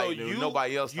 All right, so like,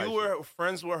 nobody else. You were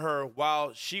friends with her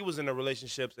while she was in a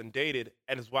relationships and dated,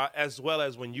 and as well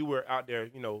as when you were out there,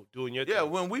 doing your thing. Yeah,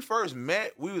 when we first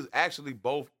met, we was actually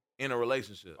both in a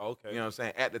relationship. Okay. You know what I'm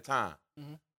saying? At the time.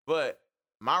 Mhm. But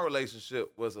my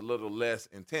relationship was a little less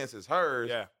intense as hers.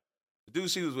 Yeah. The dude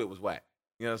she was with was whack.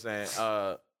 You know what I'm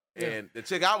saying? And the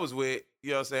chick I was with, you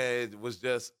know what I'm saying, it was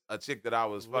just a chick that I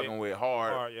was fucking with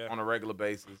hard on a regular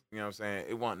basis. You know what I'm saying?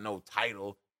 It wasn't no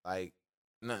title, like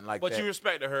nothing like that. But you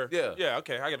respected her. Yeah. Yeah,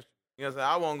 okay, I get it. You know what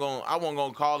I'm saying? I wasn't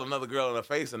gonna call another girl in the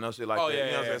face or no shit like that. Yeah,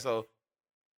 you know what I'm saying? So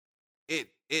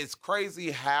it's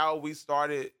crazy how we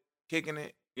started kicking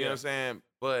it. You know what I'm saying?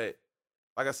 But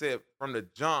like I said, from the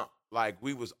jump, like,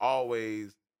 we was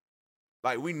always,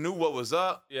 like, we knew what was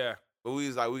up. Yeah. But we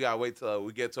was like, we gotta wait till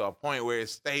we get to a point where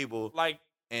it's stable, like,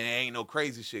 and there ain't no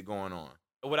crazy shit going on.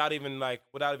 Without even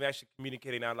actually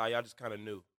communicating out loud, y'all just kind of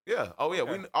knew. Yeah. Oh yeah.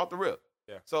 Okay. We off the rip.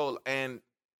 Yeah. So, and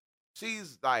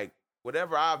she's like,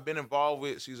 whatever I've been involved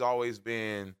with, she's always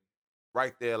been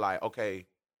right there. Like, okay,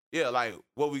 yeah, like,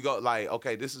 what we go, like,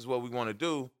 okay, this is what we want to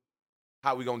do.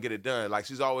 How we gonna get it done? Like,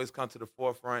 she's always come to the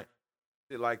forefront,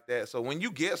 shit like that. So when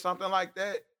you get something like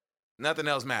that, nothing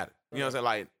else matters. You know what I'm saying?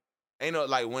 Like, ain't no,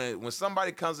 like, when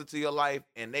somebody comes into your life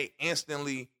and they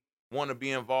instantly want to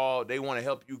be involved, they want to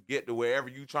help you get to wherever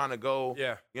you trying to go.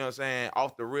 Yeah. You know what I'm saying?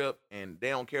 Off the rip, and they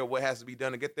don't care what has to be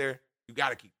done to get there. You got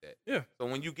to keep that. Yeah. So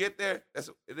when you get there,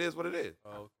 it is what it is.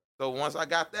 Oh. So once I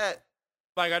got that,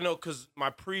 like, I know, because my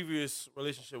previous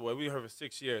relationship, we were for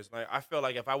 6 years. Like, I felt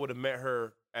like if I would have met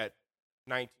her at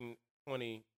 19,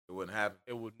 20, it wouldn't happen.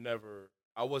 It would never.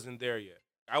 I wasn't there yet.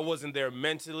 I wasn't there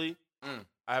mentally. I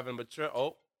haven't matured.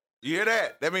 Oh, you hear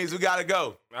that? That means we gotta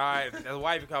go. All right, that's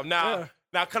wifey come now. Yeah.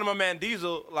 Now, come to my man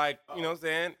Diesel, like, you know what I'm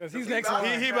saying? 'Cause he's next in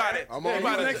line. He about it. he's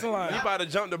next in line. He about to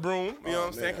jump the broom. You know what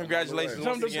I'm saying? Congratulations. Jump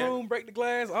once the again. broom, break the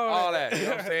glass, All that. You know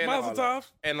what I'm saying? Mazel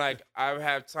tov. And, like, I've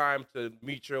had time to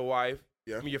meet your wife,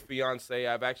 Yeah. meet your fiance.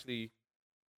 I've actually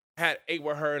ate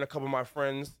with her and a couple of my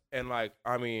friends. And, like,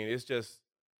 I mean, it's just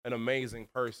an amazing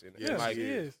person. Yeah, like, she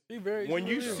is. She very. when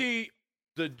she you really is. see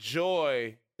the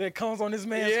joy that comes on this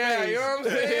man's yeah, face. you know what I'm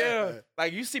saying? Yeah.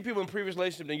 Like, you see people in previous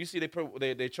relationships and you see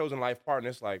they chosen life partner.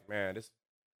 It's like, man, this,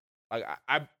 like,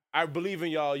 I believe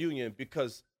in y'all union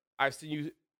because I've seen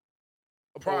you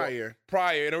Prior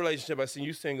in a relationship. I've seen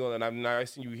you single and I've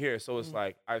seen you here. So it's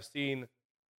like, I've seen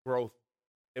growth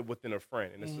within a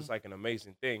friend, and it's just like an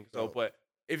amazing thing. So, but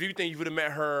if you think you would have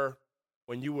met her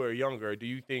when you were younger, do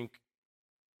you think?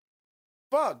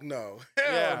 Fuck no.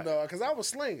 Hell Yeah. no. Because I was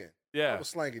slinging. Yeah. I was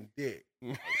slinging dick.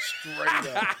 Like,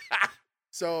 straight up.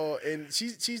 So, and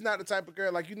she's not the type of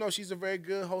girl, like, she's a very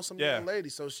good, wholesome young lady.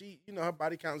 So she, her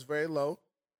body count is very low.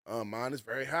 Mine is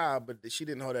very high, but she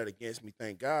didn't hold that against me,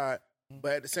 thank God.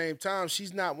 But at the same time,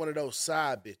 she's not one of those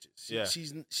side bitches.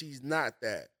 She's not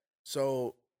that.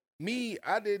 So me,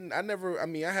 I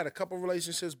had a couple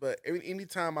relationships, but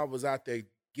anytime I was out there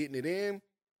getting it in,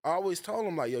 I always told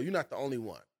them, like, yo, you're not the only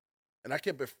one. And I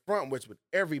kept it frontwards with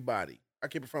everybody.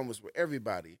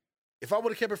 If I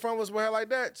would have kept it frontwards with her like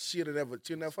that, she'd have never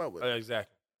fucked with it.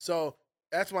 Exactly. So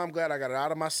that's why I'm glad I got it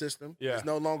out of my system. Yeah. There's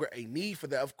no longer a need for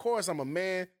that. Of course, I'm a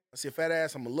man. I see a fat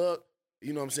ass, I'm going to look.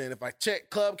 You know what I'm saying? If I check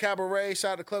Club Cabaret,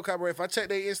 shout out to Club Cabaret, if I check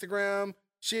their Instagram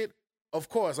shit, of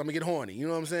course, I'm going to get horny. You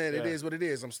know what I'm saying? It Yeah. is what it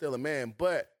is. I'm still a man,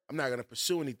 but I'm not going to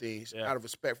pursue anything Yeah. out of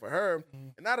respect for her.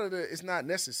 Mhm. And out of it's not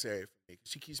necessary for me.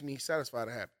 She keeps me satisfied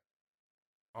and happy.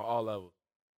 On all levels.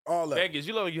 All of it. Vegas,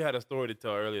 you know you had a story to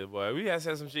tell earlier, boy. We had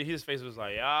said some shit. His face was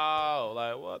like, yo,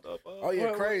 like what the fuck? Oh yeah,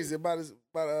 Well, crazy about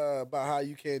how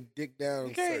you can't dick down.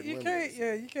 You can't. certain You women. can't.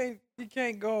 Yeah, you can't. You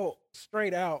can't go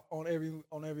straight out on every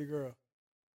girl,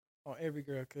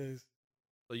 because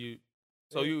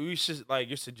So you should like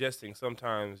you're suggesting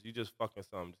sometimes you just fucking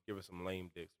something, just give her some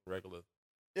lame dicks, regular.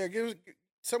 Yeah,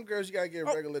 some girls you gotta get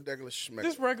Oh, regular schmeck.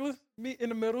 just regular, meet in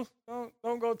the middle.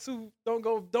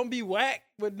 Don't be whack,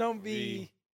 but don't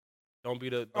be. Don't be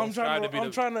the. I'm Don't try trying to to. be I'm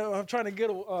the. trying to. I'm trying to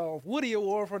get a Woody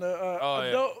Award for the Oh, yeah.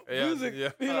 adult Yeah, music. yeah.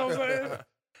 You know what I'm saying?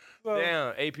 So,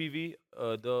 Damn, APV,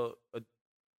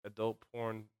 adult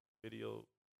porn video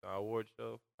award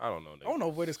show. I don't know. I don't know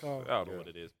what it's called. I don't know what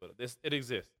it is, but it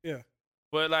exists. Yeah.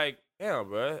 But like, damn,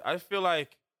 bro, I feel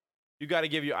like you got to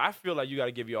give you. I feel like you got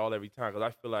to give you all every time because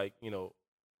I feel like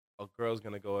a girl's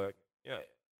gonna go. Like, yeah,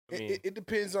 I mean, It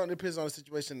depends on the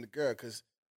situation of the girl, because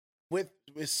with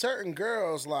certain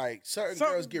girls, like certain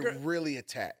girls get really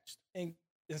attached. And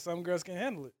some girls can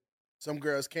handle it. Some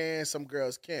girls can, some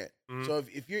girls can't. Mhm. So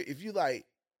if you like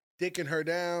dicking her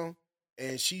down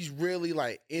and she's really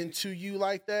like into you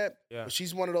like that, Yeah. but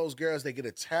she's one of those girls that get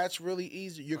attached really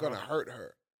easy, you're gonna hurt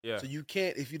her. yeah, So you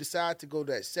can't, if you decide to go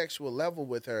that sexual level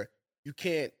with her, you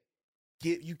can't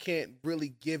really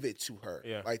give it to her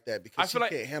Yeah. like that I because she feel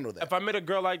like can't handle that. if I met a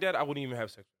girl like that, I wouldn't even have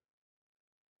sex.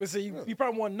 But see, you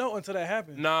probably won't know until that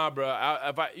happens. Nah, bro.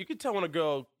 You can tell when a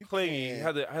girl clingy can't.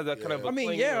 has that kind of Yeah. a I mean,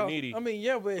 clingy yeah. or needy. I mean,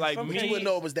 yeah, but Like some me- You cases, wouldn't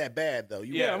know it was that bad though.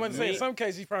 yeah, I'm gonna say me- in some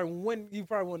cases you probably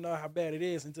wouldn't know how bad it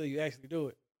is until you actually do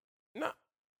it. No.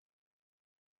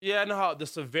 Yeah, I know how the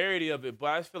severity of it, but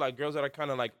I feel like girls that are kind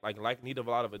of like need of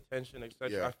a lot of attention, etc.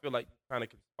 Yeah. I feel like you kind of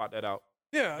can spot that out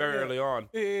Yeah, very yeah. early on.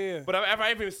 Yeah. But if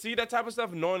I even see that type of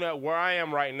stuff, knowing that where I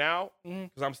am right now, Mhm.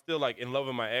 because I'm still like in love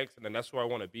with my ex, and then that's who I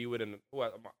want to be with, and who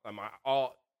my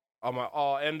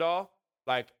all end all.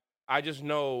 Like I just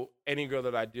know any girl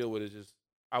that I deal with is just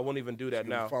I won't even do that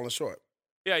You're now. falling short.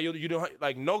 Yeah, you don't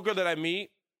like no girl that I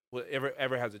meet will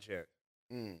ever has a chance.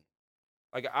 Mm.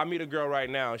 Like I meet a girl right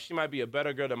now, she might be a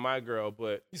better girl than my girl,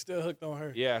 but You still hooked on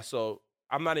her. yeah, so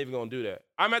I'm not even gonna do that.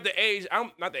 I'm at the age,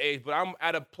 I'm not the age, but I'm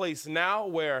at a place now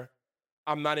where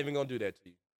I'm not even gonna do that to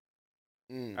you.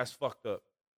 Mm. That's fucked up.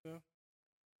 Yeah.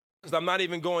 Because I'm not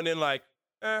even going in like,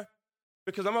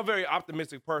 because I'm a very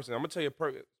optimistic person. I'm gonna tell you a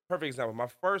perfect example. My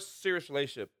first serious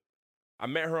relationship, I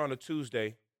met her on a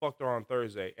Tuesday, fucked her on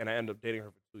Thursday, and I ended up dating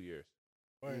her for 2 years.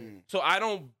 Mm. So I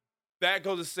don't. That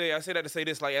goes to say, I say that to say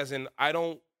this, like as in, I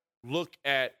don't look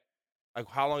at like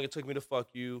how long it took me to fuck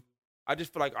you. I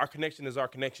just feel like our connection is our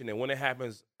connection, and when it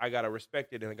happens, I gotta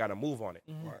respect it and I gotta move on it.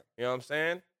 Mhm. Right. You know what I'm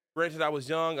saying? Granted, I was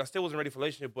young, I still wasn't ready for a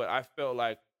relationship, but I felt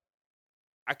like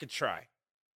I could try.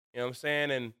 You know what I'm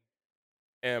saying?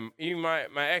 And even my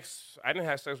ex, I didn't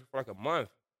have sex for like a month,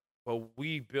 but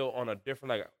we built on a different,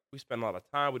 like we spent a lot of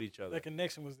time with each other. That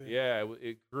connection was there. Yeah,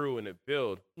 it grew and it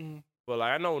built. Mhm. But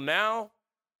like I know now,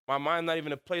 my mind's not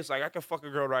even a place. Like I can fuck a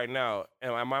girl right now,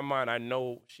 and in my mind, I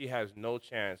know she has no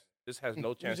chance. This has no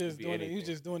You chance to just be doing anything. it. You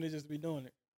just doing it just to be doing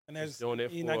it, and that's doing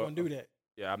it you're not for- gonna do that.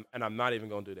 Yeah, I'm not even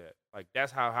gonna do that. Like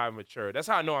that's how I mature. That's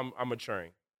how I know I'm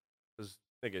maturing. Cause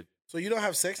nigga, So you don't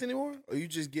have sex anymore, or you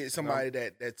just get somebody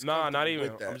that's nah, not comfortable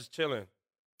even. with that? I'm just chilling.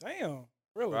 Damn,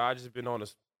 really? Bro, I just been on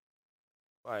this.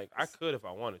 Like I could if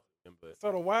I wanted to, but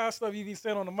So the wild stuff you be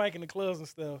saying on the mic in the clubs and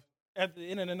stuff. At the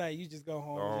end of the night, you just go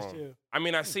home and just chill. I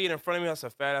mean, I see it in front of me. That's a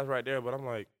fat ass right there. But I'm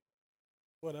like,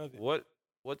 What of it?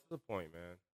 what's the point,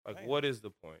 man? Like, Damn. what is the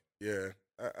point? Yeah,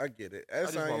 I get it.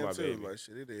 That's just how I want am my too. baby. Like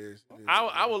shit, it is. It is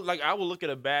I will look at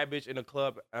a bad bitch in a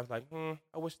club. And I was like,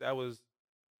 I wish that was.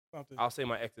 Something. I'll say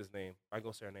my ex's name. I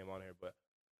go say her name on here, but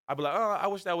I'll be like, oh, I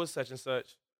wish that was such and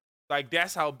such. Like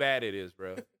that's how bad it is,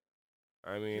 bro.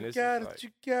 I mean, You it's got just it. like,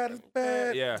 You got it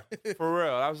bad. yeah, for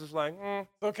real. I was just like,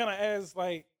 So can I ask,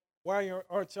 like, why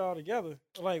aren't y'all together?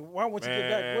 Like, why won't you get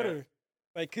back with Man. her?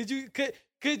 Like,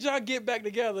 could y'all get back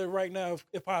together right now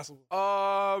if possible?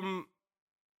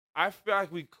 I feel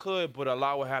like we could, but a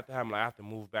lot would have to happen. Like, I have to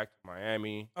move back to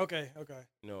Miami. Okay.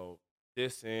 You know,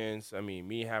 distance. I mean,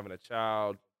 me having a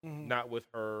child, Mhm. not with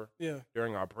her Yeah,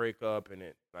 during our breakup, and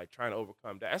it like trying to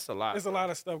overcome that. That's a lot. there's a bro. lot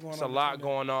of stuff going on. It's a lot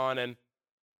going on, and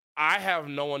I have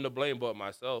no one to blame but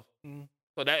myself. Mhm.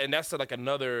 So that's like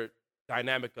another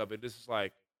dynamic of it. This is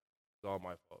like, it's all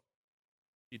my fault.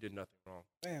 she did nothing wrong.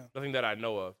 Damn. Nothing that I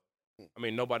know of. I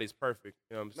mean, nobody's perfect.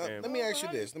 You know what I'm Now, saying? let me ask you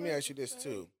this. Let me ask you this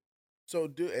too. So,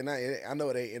 I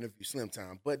know they interview Slim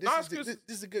Time, but this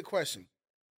is a good question.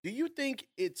 Do you think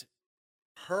it's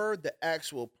her, the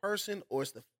actual person, or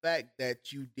it's the fact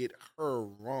that you did her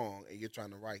wrong and you're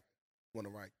trying to want to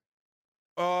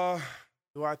right?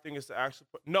 Do I think it's the actual?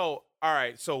 No. All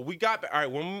right. So we got all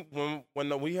right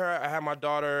when we heard I had my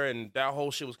daughter and that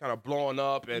whole shit was kind of blowing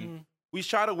up and we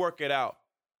tried to work it out.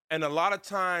 And a lot of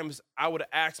times I would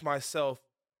ask myself,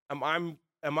 am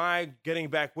I getting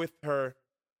back with her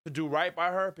to do right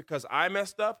by her because I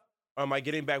messed up, or am I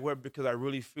getting back with her because I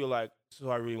really feel like this is who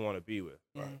I really want to be with?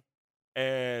 Right.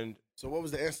 And so, what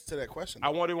was the answer to that question? I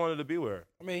wanted to be with her.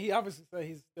 I mean, he obviously said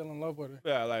he's still in love with her.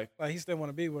 Yeah, like he still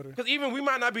want to be with her. Because even we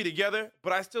might not be together,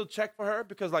 but I still check for her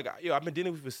because I've been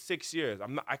dealing with you for 6 years.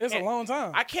 It's a long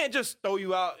time. I can't just throw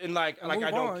you out and like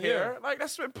I don't care. Yeah. Like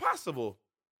that's impossible.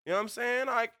 You know what I'm saying?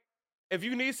 Like if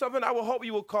you need something, I will hope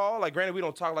you will call. Like granted, we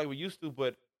don't talk like we used to,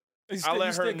 but I'll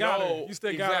let her know. You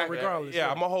still got her regardless. Yeah,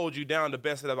 I'm gonna hold you down the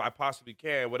best that I possibly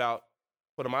can without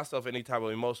putting myself in any type of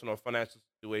emotional or financial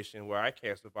situation where I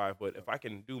can't survive. But if I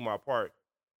can do my part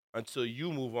until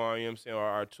you move on, you know what I'm saying,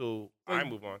 or until I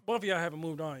move on. Both of y'all haven't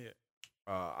moved on yet.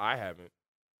 I haven't.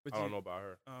 But I don't know about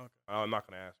her. Oh, okay. I'm not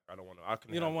gonna ask her. I don't want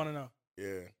to. You don't want to know.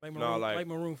 Yeah. Like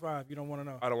Maroon 5. You don't want to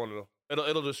know. I don't want to know.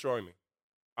 It'll destroy me.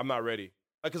 I'm not ready.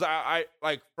 Like, cause I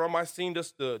like from my scene,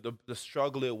 just the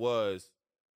struggle it was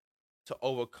to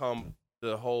overcome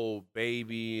the whole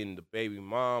baby and the baby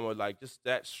mom, or like just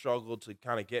that struggle to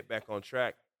kind of get back on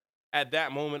track. At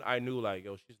that moment, I knew like,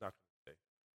 yo, she's not gonna stay.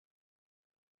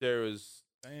 There was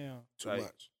too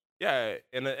much. Yeah,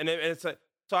 and it's like,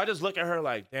 so I just look at her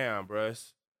like, damn, bro,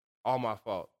 it's all my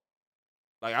fault.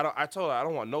 Like I told her I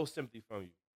don't want no sympathy from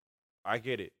you. I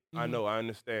get it. I know. I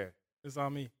understand. It's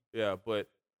on me. Yeah, but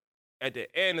at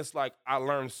the end, it's like I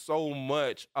learned so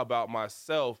much about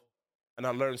myself, and I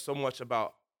learned so much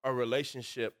about a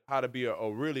relationship, how to be a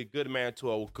really good man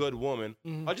to a good woman,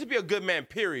 or just be a good man,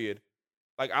 period.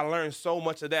 Like, I learned so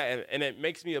much of that, and it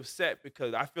makes me upset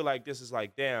because I feel like this is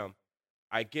like, damn,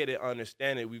 I get it,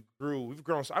 understand it.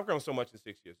 I've grown so much in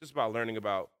 6 years. Just about learning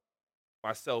about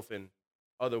myself and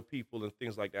other people and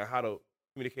things like that, how to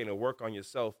communicate and work on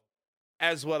yourself,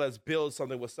 as well as build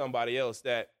something with somebody else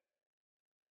that,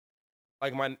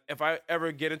 like, if I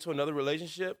ever get into another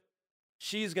relationship,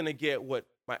 she's gonna get what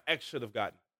my ex should have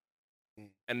gotten.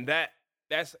 And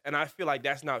and I feel like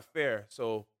that's not fair.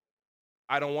 So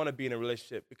I don't want to be in a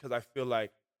relationship because I feel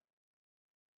like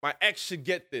my ex should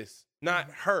get this,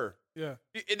 not her. Yeah.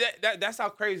 That's how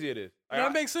crazy it is. Like,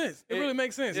 that makes sense. It really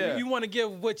makes sense. Yeah. You want to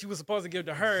give what you were supposed to give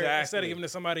to her instead of giving it to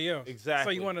somebody else.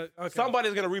 Exactly. So you want to. Okay.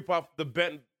 Somebody's gonna reap off the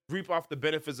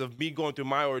benefits of me going through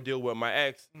my ordeal with my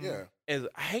ex. Yeah. And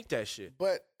I hate that shit.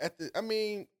 But at the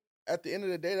end of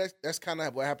the day, that's kind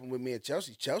of what happened with me and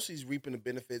Chelsea. Chelsea's reaping the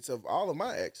benefits of all of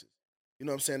my exes. You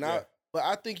know what I'm saying? Yeah. But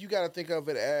I think you got to think of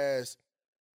it as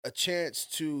a chance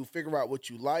to figure out what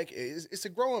you like. It's a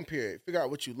growing period. Figure out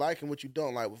what you like and what you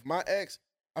don't like. With my ex,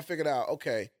 I figured out,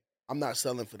 okay, I'm not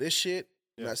selling for this shit.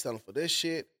 I'm not selling for this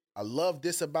shit. I love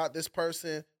this about this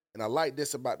person, and I like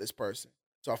this about this person.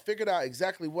 So I figured out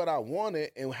exactly what I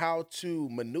wanted and how to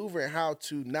maneuver and how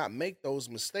to not make those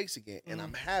mistakes again. And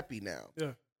I'm happy now.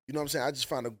 Yeah. You know what I'm saying? I just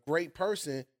found a great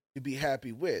person to be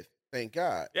happy with. Thank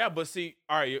God. Yeah, but see,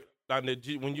 all right.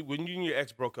 When you and your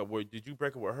ex broke up, did you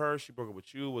break up with her? She broke up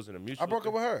with you? Was it a mutual? I broke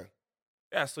up with her.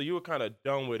 Yeah, so you were kind of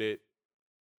done with it.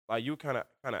 Like you were kind of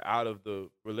out of the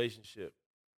relationship.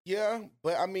 Yeah,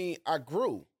 but I mean, I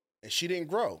grew and she didn't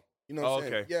grow. You know what I'm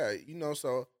saying? Okay. Yeah, you know,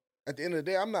 so at the end of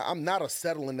the day, I'm not a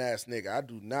settling ass nigga. I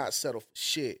do not settle for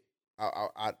shit.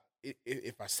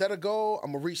 If I set a goal,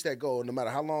 I'm gonna reach that goal no matter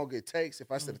how long it takes.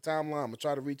 If I set a timeline, I'm gonna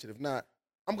try to reach it. If not,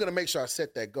 I'm gonna make sure I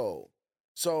set that goal.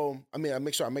 So I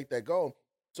make sure I make that goal.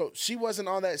 So she wasn't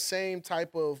on that same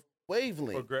type of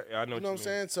wavelength. I know you know what I'm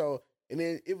saying? So and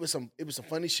then it was some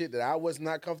funny shit that I was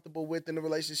not comfortable with in the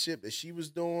relationship that she was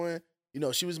doing. You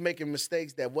know, she was making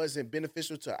mistakes that wasn't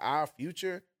beneficial to our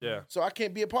future. Yeah. So I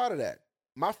can't be a part of that.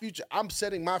 My future, I'm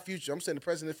setting my future. I'm setting the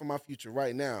precedent for my future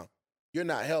right now. You're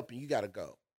not helping. You got to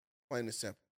go. Plain and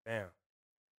simple. Damn.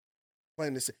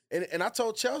 Plain and simple. And I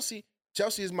told Chelsea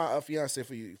is my fiance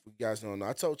for you guys don't know.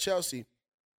 I told Chelsea,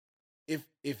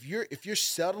 if you're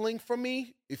settling for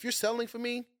me,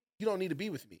 you don't need to be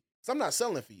with me. Because I'm not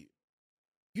settling for you.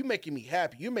 You making me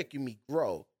happy. You're making me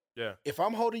grow. Yeah. If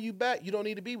I'm holding you back, you don't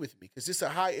need to be with me. Because it's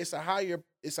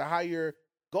a higher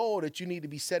goal that you need to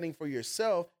be setting for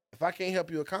yourself. If I can't help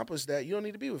you accomplish that, you don't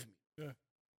need to be with me. Yeah.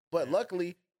 But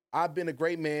luckily, I've been a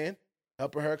great man,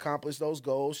 helping her accomplish those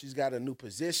goals. She's got a new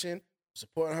position.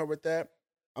 supporting her with that.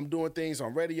 I'm doing things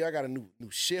on radio. I got a new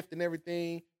shift and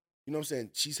everything. You know what I'm saying?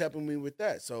 She's helping me with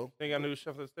that. So Think you got a new shift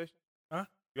at the station? Huh?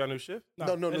 You got a new shift?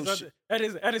 no that's shit.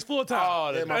 That is full time.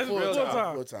 Oh, Yeah, my that's full real time.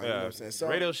 time. Full time. You know what I'm saying? So,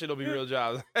 radio shit don't be real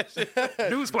jobs.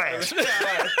 Newsflash.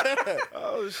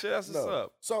 Oh shit, that's what's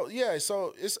up. So yeah,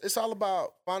 so it's all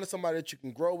about finding somebody that you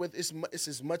can grow with. It's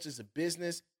as much as a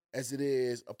business as it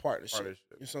is a partnership. You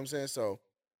know what I'm saying? So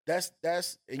that's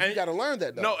and you And- got to learn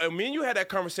that though. No, and me and you had that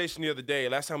conversation the other day.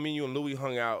 Last time me and you and Louis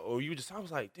hung out, or I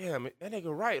was like, damn, that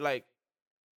nigga right. Like,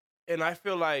 and I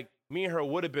feel like me and her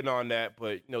would have been on that,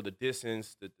 but you know, the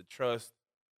distance, the trust,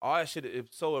 all that shit is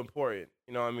so important.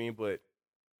 You know what I mean? But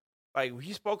like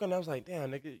he spoke and I was like,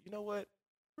 damn, nigga, you know what?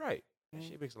 Right. That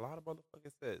shit makes a lot of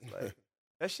motherfucking sense. Like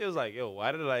that shit was like, yo,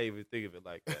 why did I even think of it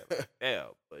like that? Like, damn.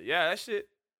 But yeah, that shit,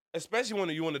 especially when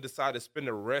you want to decide to spend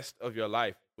the rest of your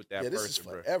life with that this person, is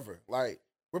bro. forever. Like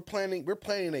we're planning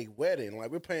a wedding.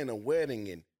 Like we're planning a wedding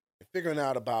and figuring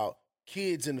out about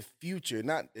kids in the future,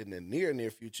 not in the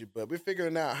near future, but we're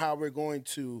figuring out how we're going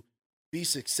to be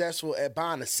successful at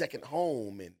buying a second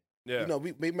home. And Yeah. you know,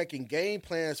 we're making game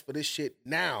plans for this shit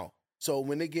now. So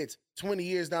when it gets 20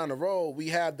 years down the road, we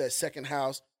have that second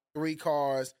house, 3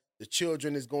 cars, the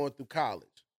children is going through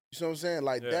college. You see what I'm saying?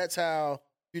 Like Yeah. that's how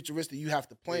futuristic you have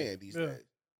to plan these Yeah. days.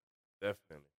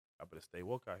 Definitely. I better stay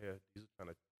woke out here. These are trying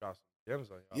to drop some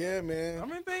gems on y'all. Yeah, man. I've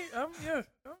been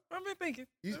thinking.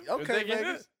 Okay, thinking man.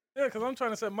 this? Yeah, because I'm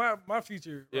trying to set my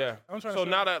future. Right. Yeah. I'm trying So to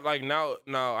now that like now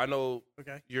I know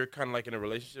Okay. you're kind of like in a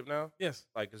relationship now. Yes.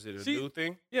 Like, is it a She- new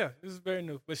thing? Yeah, this is very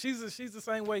new. But she's the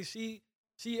same way. She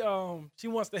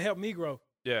wants to help me grow.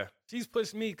 Yeah. She's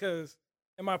pushed me because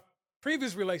in my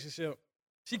previous relationship,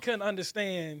 she couldn't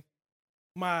understand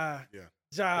my Yeah.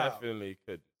 job. Definitely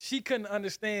could. She couldn't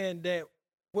understand that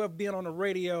with being on the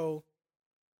radio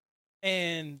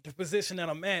and the position that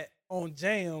I'm at on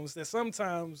jams, that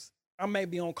sometimes I may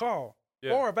be on call.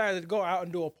 Yeah. Or if I had to go out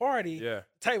and do a party, Yeah.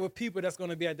 type of people that's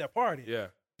going to be at that party. Yeah.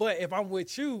 But if I'm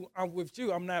with you, I'm with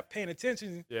you. I'm not paying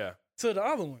attention Yeah. to the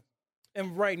other one.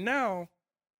 And right now,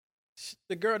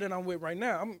 the girl that I'm with right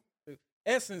now,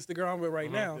 Essence, the girl I'm with right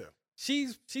Mhm. now, Yeah.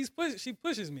 she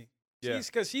pushes me. Yeah.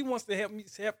 Because she wants to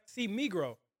help see me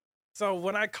grow. So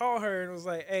when I call her and it was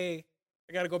like, hey,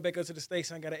 I got to go back up to the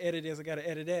station. I got to edit this. I got to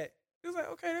edit that. It was like,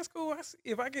 okay, that's cool.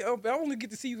 If I only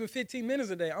get to see you for 15 minutes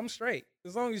a day, I'm straight.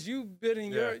 As long as you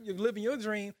building you're living your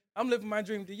dream, I'm living my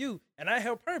dream to you. And I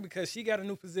help her because she got a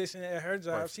new position at her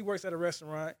job. Perfect. She works at a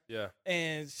restaurant. Yeah.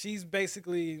 And she's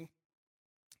basically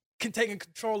taking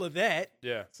control of that.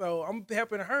 Yeah. So I'm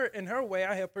helping her in her way.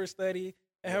 I help her study.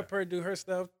 I help her do her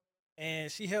stuff,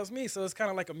 and she helps me. So it's kind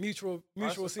of like a mutual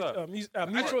what's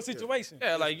up. situation.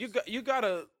 Yeah. Like you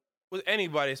gotta with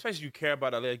anybody, especially you care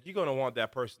about it. Like you're gonna want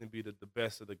that person to be the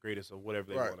best or the greatest or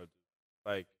whatever they Right. want to do.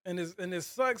 Like And it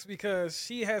sucks because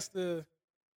she has to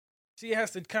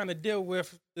kind of deal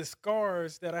with the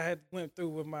scars that I had went through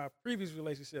with my previous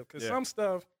relationship. Because Yeah. some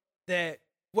stuff that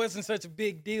wasn't such a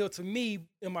big deal to me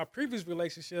in my previous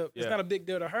relationship, it's Yeah. not a big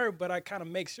deal to her. But I kind of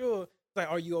make sure, like,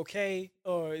 are you okay?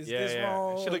 Or is this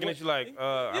wrong? She looking Or at you like, what-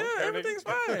 I don't care, everything's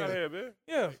nigga. Get fine. out of here, man.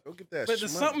 Yeah. Go get that. But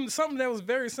there's shmoney. something that was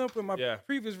very simple in my Yeah.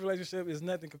 previous relationship is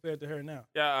nothing compared to her now.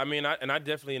 Yeah, I mean, I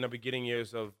definitely in the beginning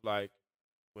years of like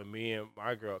when me and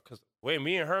my girl, because the way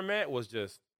me and her met was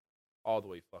just all the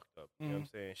way fucked up. You know what I'm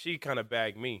saying? She kind of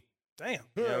bagged me. Damn.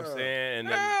 You know what I'm saying? And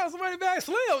then Yeah, somebody back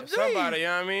Slim. Geez. somebody, you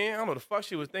know what I mean? I don't know the fuck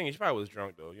she was thinking. She probably was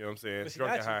drunk though. You know what I'm saying? But she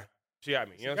Drunk got and you. high. She got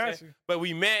me. She You know what I'm got saying? you. But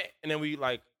we met and then we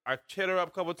like I hit her up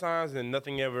a couple times and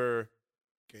nothing ever.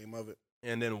 Came of it.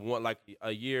 And then one like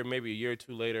a year, maybe a year or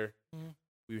two later, Mhm.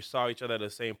 we saw each other at the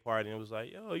same party and it was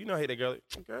like, yo, you know, hey, that girl,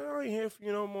 girl, I ain't here for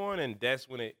you no more. And that's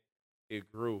when it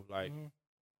grew. Like Mhm.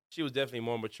 she was definitely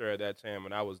more mature at that time,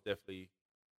 and I was definitely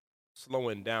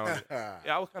slowing down. Yeah,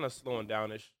 I was kind of slowing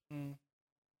downish, Mhm.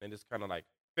 and just kind of like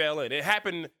fell in. It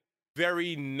happened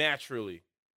very naturally.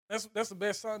 That's the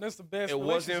best song. That's the best. It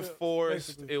wasn't relationship, forced.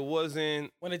 basically. It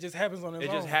wasn't. When it just happens on its It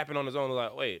own. just happened on its own.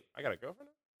 Like, wait, I got a girlfriend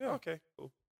now? Yeah. Okay,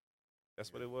 cool.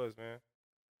 That's what it was, man.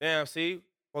 Damn, see,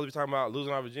 supposed to be talking about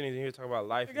losing our virginity, and here talking about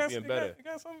life You and got, being you better. got, you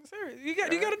got something serious. You got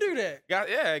to do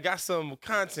that. Got some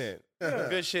content,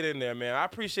 good shit in there, man. I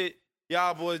appreciate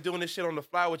y'all boys doing this shit on the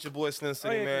fly with your boy Slim Oh,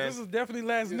 City, yeah, 'cause man. this was definitely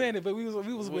last minute, but we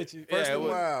was with you. First Yeah, in it a was-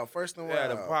 while. First in a while. Yeah,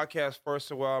 the podcast first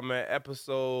in a while, man.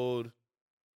 Episode,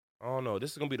 I don't know.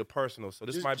 This is gonna be the personal, so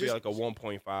this Just- might be just- like a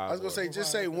 1.5. I was gonna say,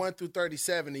 just say 1 through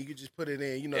 37, and you could just put it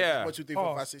in. You know, Yeah. 1, 2, 3,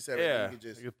 4, 5, 6, 7. yeah, You could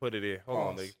just. you can put it in. Hold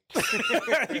on, Pause.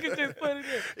 nigga. You can just put it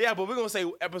in. Yeah, but we're gonna say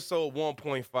episode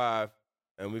 1.5,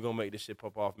 and we're gonna make this shit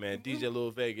pop off, man. Mm-hmm. DJ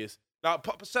Lil Vegas. Now,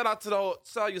 shout out to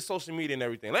all your social media and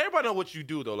everything. Let everybody know what you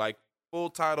do though, like full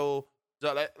title,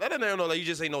 So let them know that you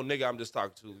just ain't no nigga I'm just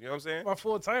talking to. You know what I'm saying? My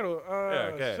full title.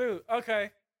 okay. Shoot.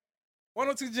 Okay.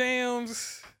 102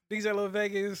 Jams, DJ Lil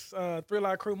Vegas, 3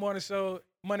 Live Crew Morning Show,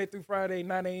 Monday through Friday,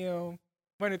 9 a.m.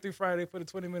 Monday through Friday for the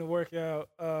 20-minute workout.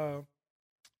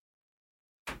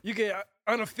 You get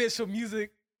unofficial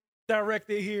music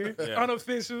directed here. Yeah.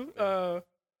 Unofficial.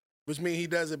 Which means he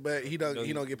does it, but he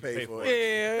don't get paid for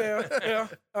it.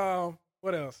 Yeah.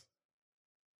 What else?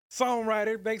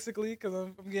 Songwriter, basically, because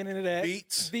I'm getting into that.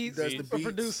 Beats. Beats. Does the A beats.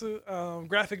 producer,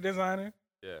 graphic designer.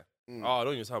 Yeah. Mm. Oh,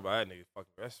 don't even talk about that nigga.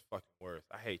 That's fucking worse.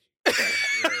 I hate you.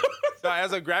 So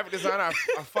as a graphic designer,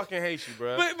 I fucking hate you,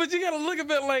 bro. But you gotta look at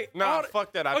it like Nah,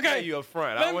 fuck that. I Okay. pay you up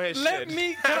front. I don't want his Let shit.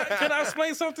 me. Can I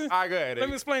explain something? All right, go ahead. Let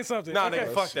me explain something. Nah, Okay.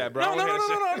 nigga, fuck that, bro. No, I don't wanna hear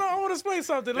that shit. I want to explain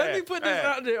something. Go Let me ahead. put Go this ahead.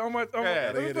 out there on my.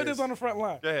 ahead. Let me put this on the front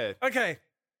line. Go ahead. Okay.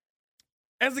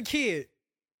 As a kid,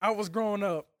 I was growing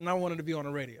up and I wanted to be on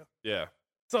the radio. Yeah.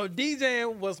 So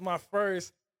DJing was my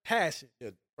first passion. Yeah,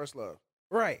 first love.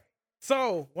 Right.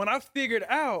 So when I figured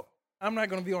out I'm not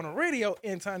going to be on the radio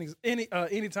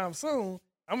anytime soon,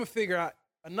 I'm going to figure out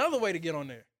another way to get on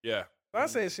there. Yeah. So I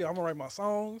said, shit, I'm going to write my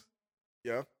songs.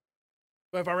 Yeah.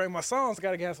 But if I write my songs, I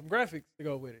got to have some graphics to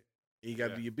go with it. You got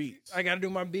to do your beats. I got to do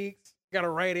my beats. Got to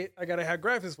write it. I got to have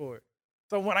graphics for it.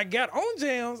 So when I got on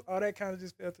Jams, all that kind of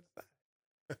just fell to the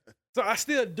side. So I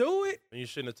still do it. And you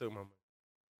shouldn't have took my money.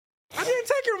 I didn't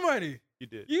take your money. You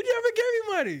did. You never gave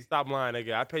me money. Stop lying,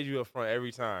 nigga. I paid you up front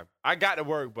every time. I got to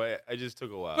work, but it just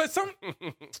took a while. But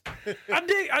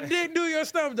I did do your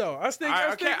stuff though.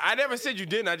 I never said you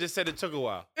didn't. I just said it took a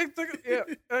while. Yeah.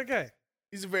 Okay.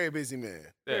 He's a very busy man.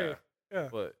 Yeah. Yeah.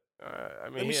 But I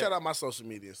mean, Let me shout out my social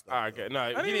media stuff. All right, okay. No, I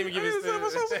you didn't even give I us didn't say my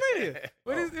social media.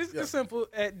 But Oh, it's simple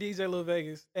at DJ Lil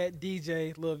Vegas, at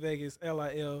DJ Lil Vegas,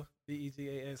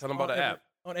 LILVEGAS. Tell them about the app.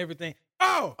 On everything.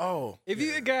 Oh! Oh, If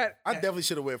yeah. you got I definitely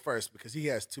should have went first because he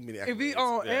has too many. if you accolades.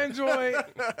 on Yeah. Android,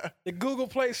 the Google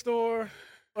Play Store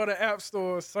or the App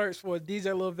Store, search for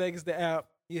DJ Lil Vegas the app.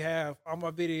 You have all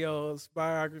my videos,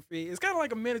 biography. It's kind of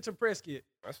like a miniature press kit.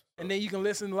 And then you can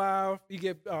listen live. You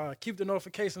get keep the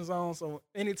notifications on. So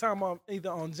anytime I'm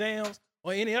either on Jams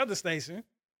or any other station,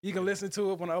 you can listen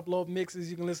to it when I upload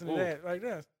mixes. You can listen to Ooh. that like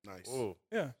that. Nice. Ooh,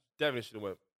 Yeah. definitely should have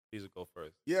went. Diesel go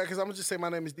first. Yeah, because I'm gonna just say my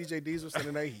name is DJ Diesel,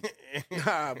 sending that heat.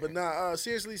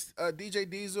 Seriously, DJ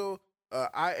Diesel,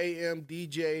 IAM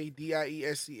DJ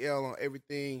DIESCL on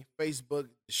everything. Facebook,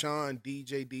 Deshaun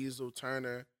DJ Diesel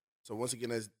Turner. So once again,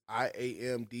 that's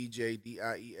IAM DJ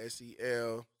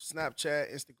DIESCL.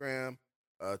 Snapchat, Instagram,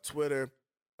 Twitter.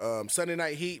 Sunday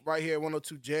Night Heat right here,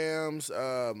 102 Jams.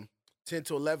 10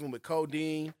 to 11 with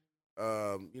Codeine.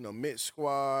 Mid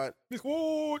Squad,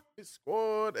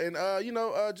 and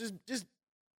just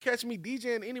catch me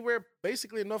DJing anywhere,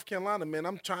 basically in North Carolina, man.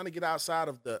 I'm trying to get outside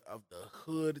of the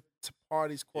hood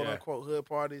parties, quote unquote hood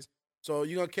parties. So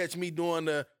you're gonna catch me doing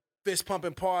the fist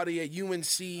pumping party at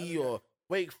UNC or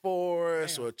Wake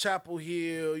Forest or Chapel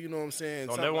Hill. You know what I'm saying?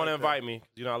 Don't Something never want to like invite me.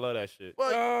 You know I love that shit.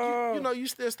 Well, you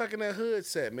still stuck in that hood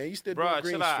set, man. You still doing Bro,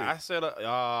 Green chill Street. out. I said,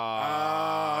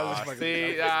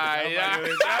 see, yeah.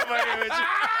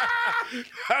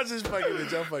 I was just fucking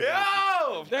with you. I'm fucking with you.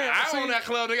 Yo, Damn, I see- own that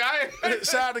club, nigga.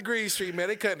 Shout out to Green Street, man.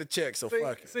 They cutting the check, so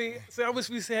fuck it. See, I wish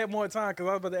we had more time because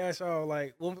I was about to ask y'all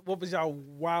like, what was y'all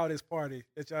wildest party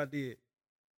that y'all did?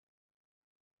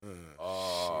 Shit,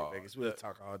 Vegas. We'll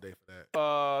talk all day for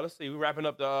that. Let's see. We're wrapping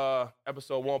up the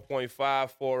episode 1.5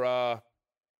 for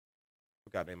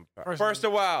goddamn First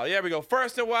and Wild. Yeah, we go.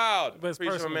 First and Wild. But it's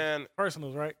Appreciate my personals. man.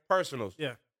 Personals, right? Personals.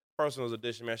 Yeah. Personals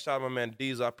edition, man. Shout out my man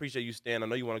Diesel. I appreciate you staying. I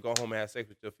know you want to go home and have sex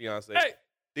with your fiance. Hey!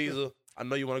 Diesel, I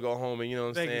know you want to go home and you know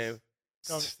what I'm Vegas.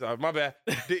 saying. Sorry, my bad.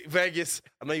 Vegas.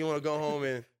 I know you want to go home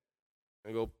and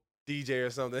go DJ or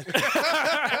something.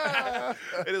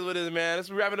 It is what it is, man. Let's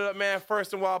wrap it up, man.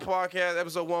 First and Wild podcast,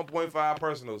 episode 1.5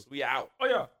 Personals. We out. Oh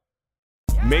yeah.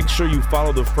 Make sure you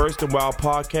follow the First and Wild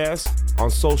podcast on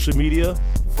social media.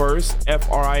 First,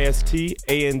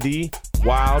 FRISTAND,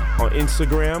 Wild on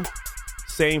Instagram.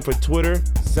 Same for Twitter,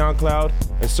 SoundCloud,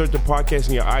 and search the podcast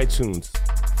in your iTunes.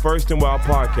 First and Wild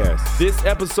podcast. This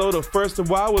episode of First and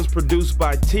Wild was produced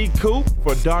by T. Coop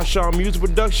for Darshawn Music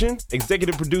Production.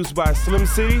 Executive produced by Slim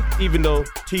City, even though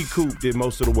T. Coop did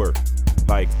most of the work,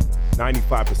 like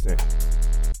 95%.